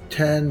 5,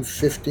 10,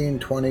 15,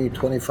 20,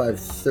 25,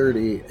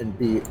 30 and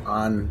be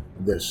on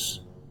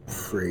this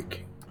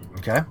freak.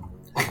 Okay.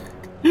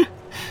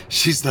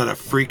 She's not a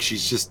freak,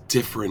 she's just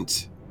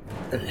different.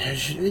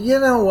 You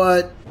know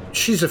what?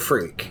 She's a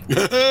freak.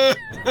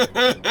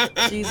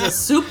 She's a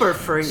super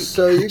freak.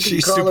 So you can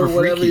She's call her super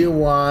whatever freaky. you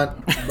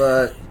want,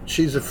 but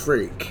she's a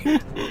freak.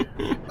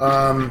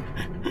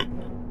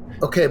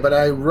 Okay, but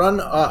I run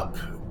up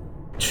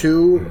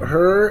to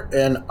her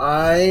and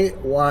I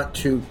want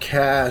to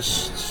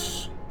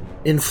cast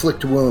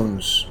Inflict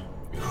Wounds.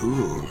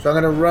 Ooh. So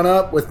I'm going to run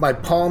up with my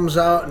palms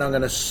out and I'm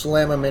going to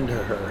slam them into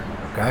her.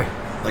 Okay.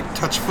 Like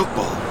touch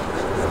football.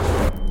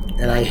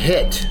 And I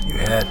hit. You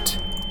hit.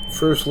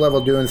 First level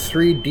doing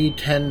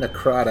 3d10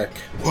 necrotic.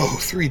 Whoa,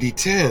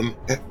 3d10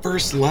 at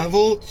first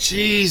level?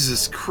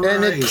 Jesus Christ.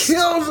 And it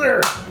kills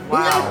her!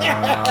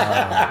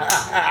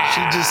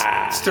 She just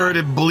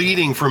started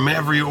bleeding from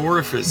every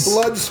orifice.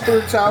 Blood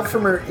spurts out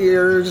from her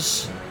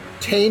ears,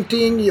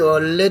 tainting your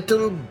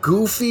little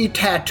goofy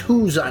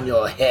tattoos on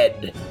your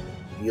head.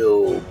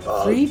 You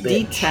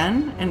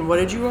 3d10? And what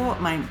did you roll?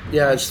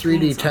 Yeah, it's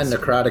 3d10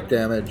 necrotic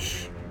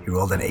damage. You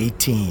rolled an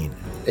 18.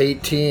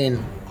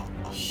 18.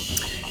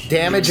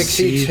 Damage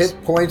exceeds hit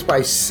points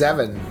by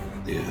 7.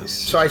 Yes.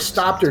 So I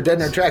stopped her dead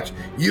in her tracks.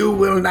 You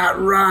will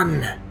not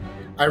run.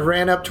 I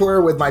ran up to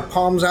her with my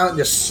palms out and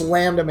just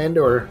slammed them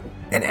into her.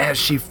 And as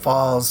she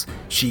falls,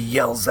 she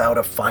yells out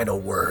a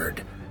final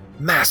word.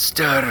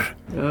 Master!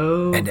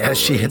 Oh. And as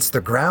she hits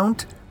the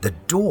ground, the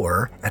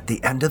door at the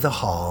end of the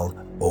hall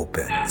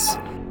opens.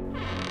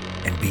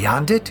 And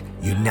beyond it,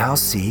 you now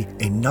see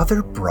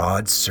another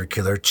broad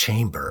circular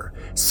chamber,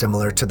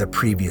 similar to the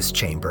previous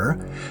chamber,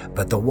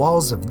 but the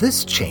walls of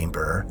this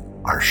chamber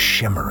are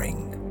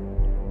shimmering.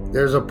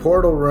 There's a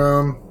portal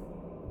room.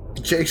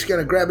 Jake's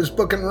gonna grab his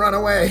book and run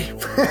away.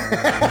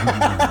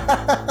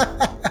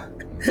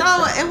 So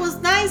it was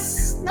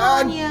nice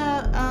knowing you.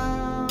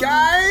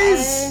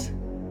 Guys,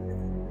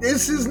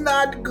 this is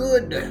not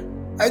good.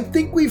 I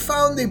think we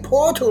found the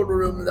portal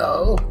room,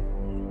 though.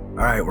 All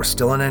right, we're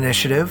still in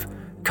initiative.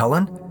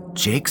 Cullen,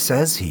 Jake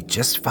says he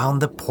just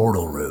found the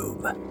portal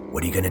room.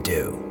 What are you going to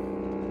do?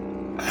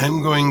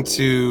 I'm going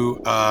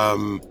to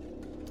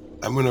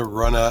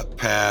run up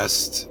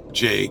past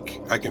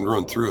Jake. I can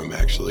run through him,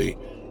 actually.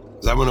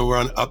 'Cause I'm going to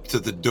run up to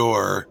the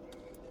door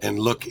and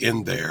look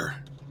in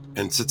there.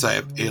 And since I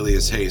have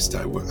alias haste,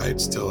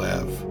 I'd still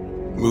have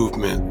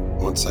movement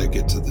once I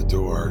get to the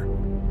door.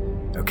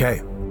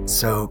 Okay,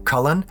 so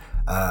Cullen,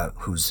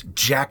 who's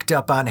jacked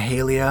up on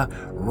Halia,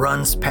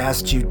 runs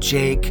past you,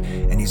 Jake,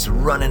 and he's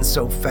running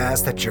so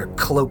fast that your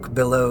cloak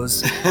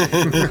billows.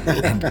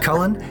 And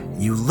Cullen,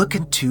 you look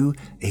into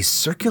a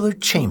circular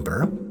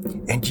chamber,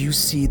 and you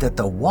see that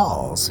the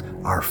walls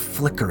are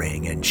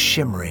flickering and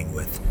shimmering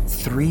with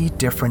 3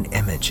 different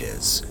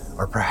images,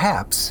 or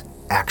perhaps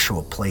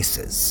actual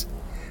places.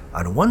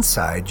 On one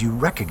side, you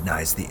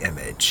recognize the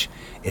image.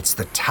 It's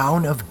the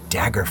town of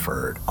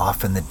Daggerford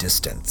off in the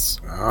distance.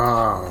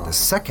 The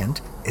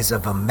second is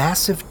of a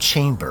massive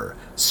chamber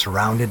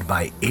surrounded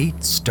by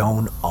 8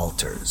 stone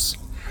altars.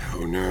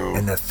 Oh no.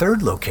 And the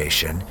third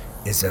location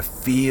is a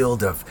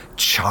field of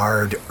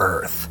charred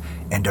earth,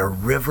 and a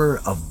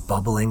river of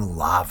bubbling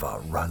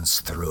lava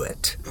runs through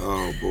it.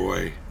 Oh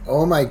boy.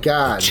 Oh my The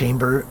god.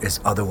 chamber is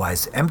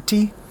otherwise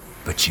empty,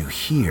 but you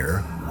hear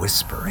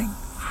whispering.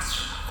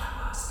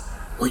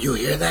 Will you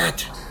hear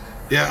that?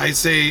 Yeah, I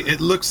say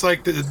it looks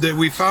like that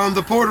we found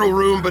the portal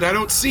room, but I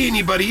don't see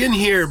anybody in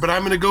here. But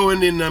I'm gonna go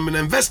in and I'm gonna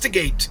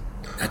investigate.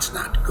 That's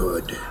not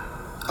good.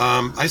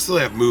 I still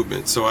have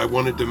movement, so I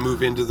wanted to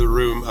move into the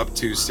room up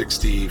to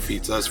 60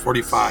 feet. So that's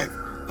 45,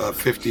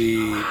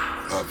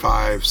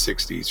 55,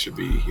 60 should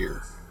be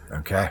here.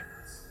 Okay.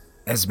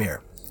 Esmir,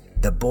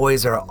 the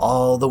boys are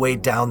all the way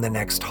down the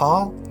next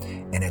hall,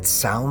 and it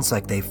sounds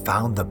like they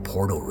found the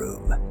portal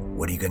room.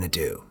 What are you gonna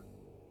do?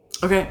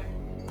 Okay.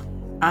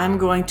 I'm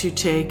going to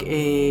take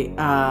a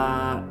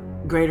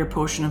greater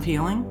potion of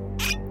healing.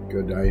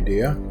 Good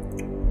idea.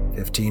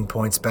 15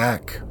 points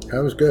back.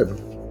 That was good.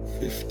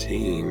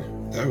 15.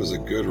 That was a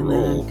good And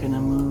roll. I'm going to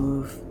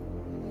move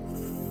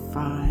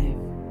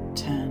 5,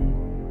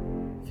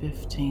 10,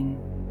 15,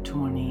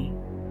 20,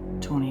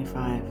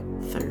 25,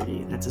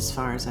 30. That's as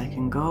far as I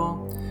can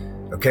go.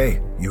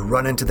 Okay, you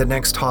run into the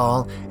next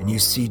hall, and you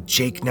see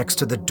Jake next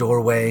to the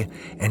doorway,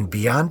 and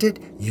beyond it,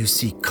 you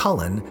see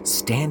Cullen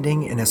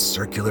standing in a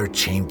circular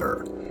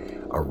chamber.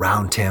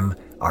 Around him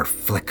are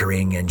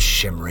flickering and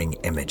shimmering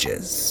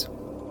images.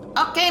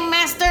 Okay,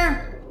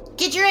 Master,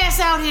 get your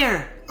ass out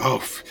here.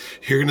 Oh,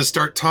 you're gonna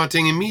start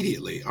taunting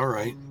immediately. All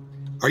right.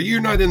 Are you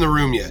not in the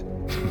room yet?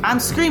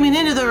 I'm screaming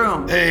into the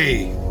room.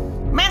 Hey.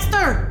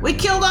 Master, we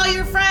killed all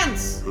your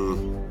friends.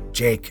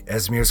 Jake,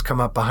 Esmir's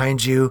come up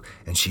behind you,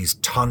 and she's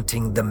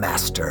taunting the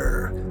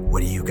master.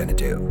 What are you gonna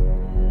do?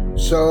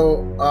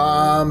 So,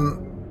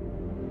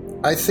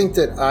 I think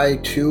that I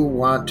too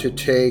want to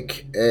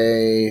take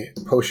a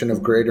potion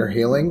of greater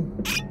healing.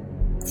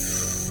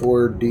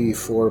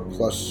 4d4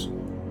 plus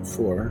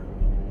 4.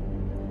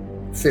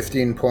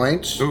 15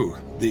 points. Ooh,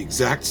 the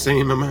exact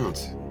same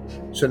amount.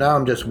 So now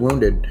I'm just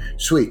wounded.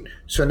 Sweet.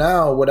 So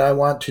now what I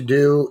want to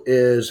do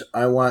is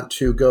I want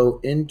to go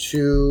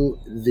into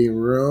the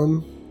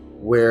room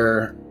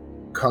where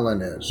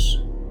Cullen is.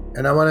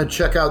 And I want to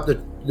check out the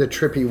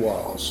trippy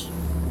walls.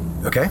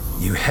 Okay,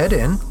 you head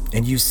in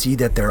and you see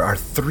that there are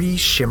 3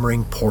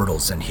 shimmering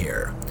portals in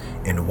here.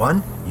 In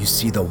one, you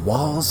see the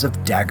walls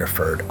of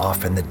Daggerford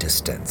off in the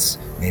distance,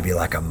 maybe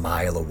like a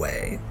mile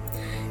away.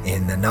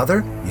 In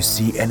another, you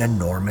see an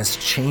enormous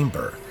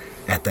chamber.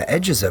 At the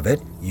edges of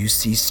it, you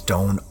see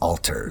stone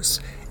altars,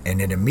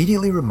 and it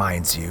immediately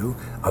reminds you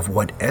of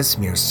what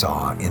Esmir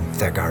saw in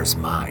Thegar's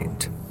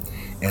mind.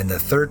 And the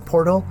third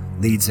portal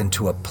leads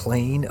into a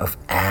plain of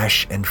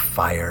ash and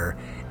fire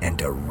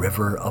and a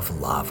river of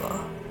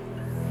lava.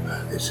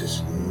 This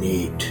is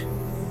neat.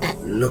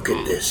 Look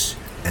at this.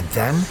 And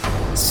then,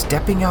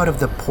 stepping out of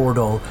the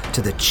portal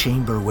to the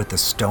chamber with the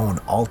stone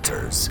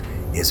altars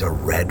is a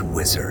red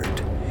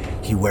wizard.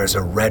 He wears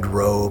a red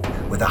robe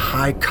with a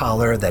high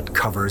collar that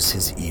covers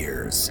his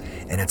ears,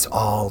 and it's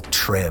all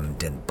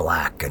trimmed in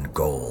black and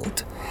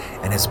gold.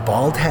 And his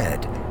bald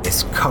head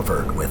is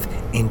covered with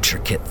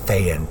intricate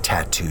Thayan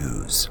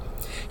tattoos.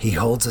 He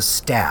holds a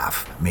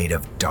staff made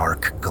of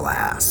dark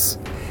glass,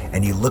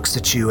 and he looks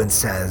at you and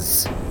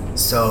says,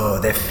 "So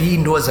the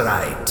fiend was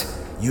right.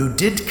 You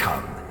did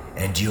come,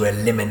 and you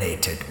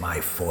eliminated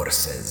my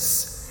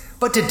forces.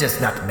 But it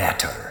does not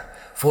matter,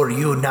 for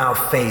you now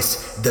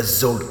face the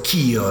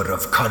Zolkir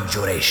of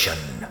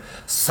Conjuration,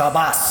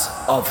 Sabas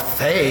of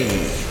Thay."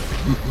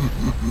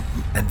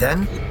 And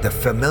then the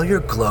familiar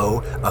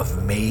glow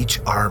of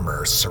mage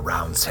armor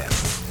surrounds him.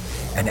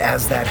 And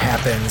as that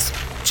happens,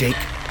 Jake,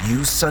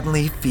 you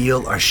suddenly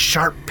feel a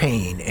sharp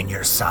pain in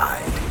your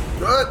side.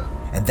 What?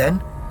 And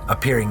then,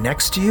 appearing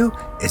next to you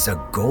is a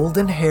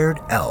golden-haired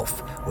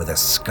elf with a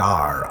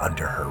scar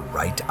under her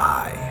right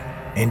eye.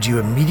 And you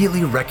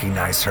immediately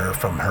recognize her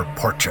from her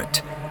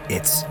portrait.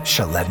 It's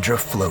Shalendra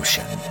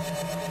Flotion.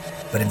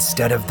 But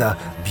instead of the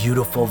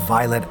beautiful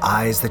violet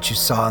eyes that you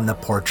saw in the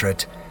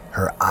portrait,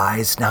 her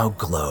eyes now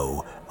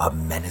glow a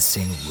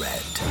menacing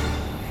red.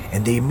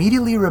 And they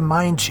immediately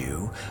remind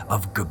you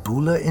of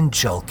Gabula in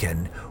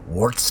Julkin,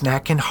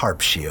 Wartsnack in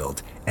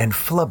Harpshield, and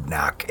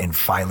Flubnock in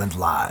Fyland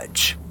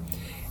Lodge.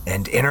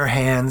 And in her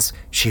hands,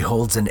 she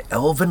holds an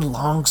elven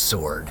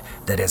longsword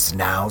that is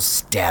now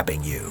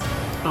stabbing you.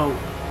 Oh.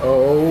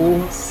 Oh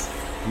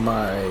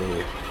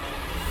my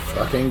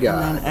fucking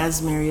god. And then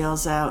Esmir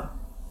yells out,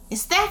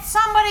 Is that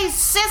somebody's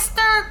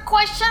sister?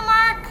 Question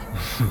mark.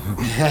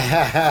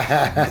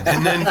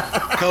 And then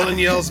Cullen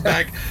yells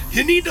back,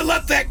 "You need to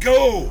let that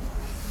go!"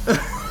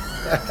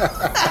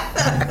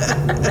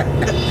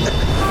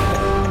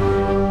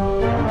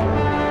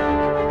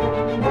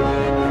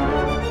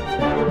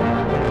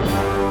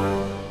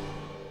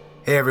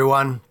 Hey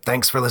everyone,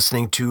 thanks for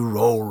listening to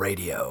Roll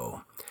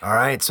Radio.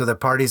 Alright, so the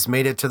party's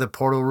made it to the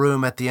portal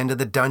room at the end of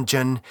the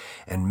dungeon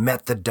and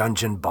met the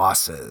dungeon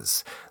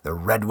bosses, the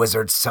Red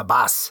Wizard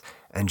Sabas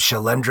and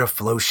Shalendra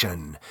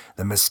Flotion,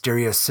 the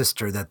mysterious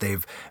sister that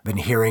they've been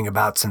hearing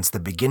about since the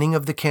beginning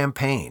of the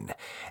campaign,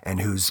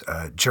 and whose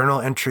journal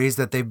entries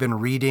that they've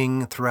been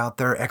reading throughout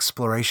their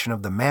exploration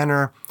of the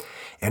manor,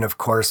 and of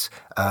course,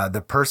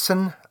 the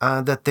person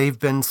that they've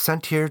been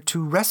sent here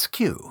to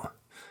rescue.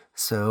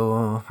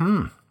 So,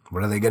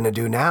 what are they going to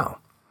do now?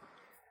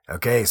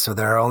 Okay, so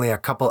there are only a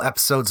couple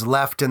episodes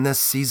left in this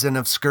season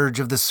of Scourge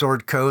of the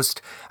Sword Coast.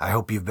 I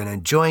hope you've been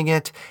enjoying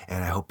it,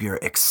 and I hope you're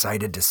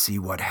excited to see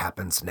what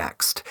happens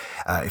next.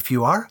 If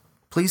you are,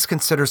 please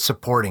consider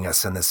supporting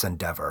us in this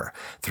endeavor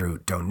through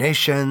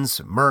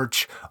donations,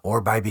 merch, or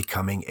by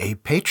becoming a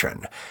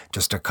patron.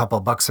 Just a couple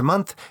bucks a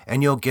month,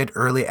 and you'll get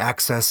early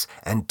access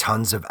and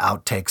tons of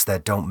outtakes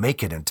that don't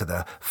make it into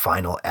the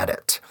final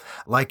edit.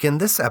 Like in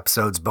this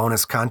episode's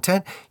bonus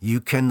content,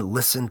 you can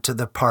listen to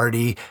the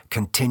party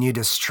continue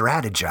to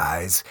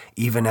strategize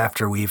even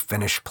after we've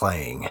finished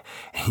playing.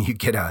 You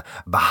get a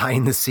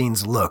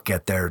behind-the-scenes look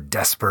at their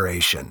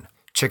desperation.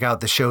 Check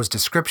out the show's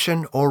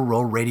description or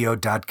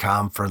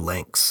rollradio.com for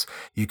links.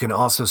 You can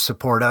also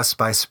support us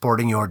by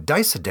supporting your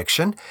dice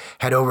addiction.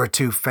 Head over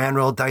to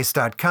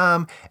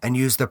fanrolldice.com and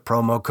use the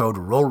promo code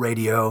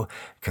ROLLRADIO,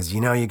 because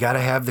you know you gotta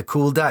have the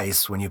cool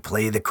dice when you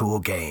play the cool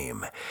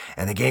game.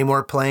 And the game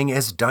we're playing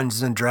is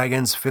Dungeons &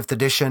 Dragons 5th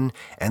Edition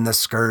and the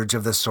Scourge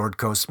of the Sword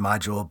Coast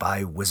module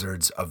by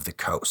Wizards of the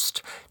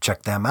Coast.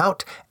 Check them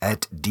out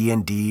at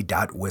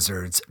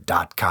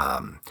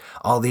dnd.wizards.com.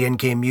 All the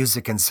in-game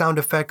music and sound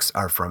effects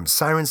are from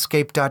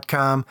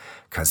Sirenscape.com,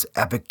 because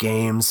epic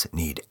games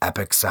need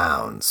epic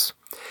sounds.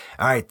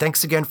 All right,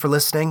 thanks again for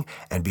listening,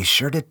 and be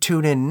sure to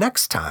tune in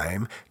next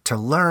time to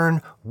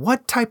learn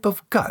what type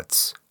of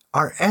guts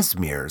are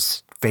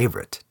Esmir's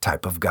favorite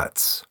type of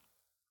guts.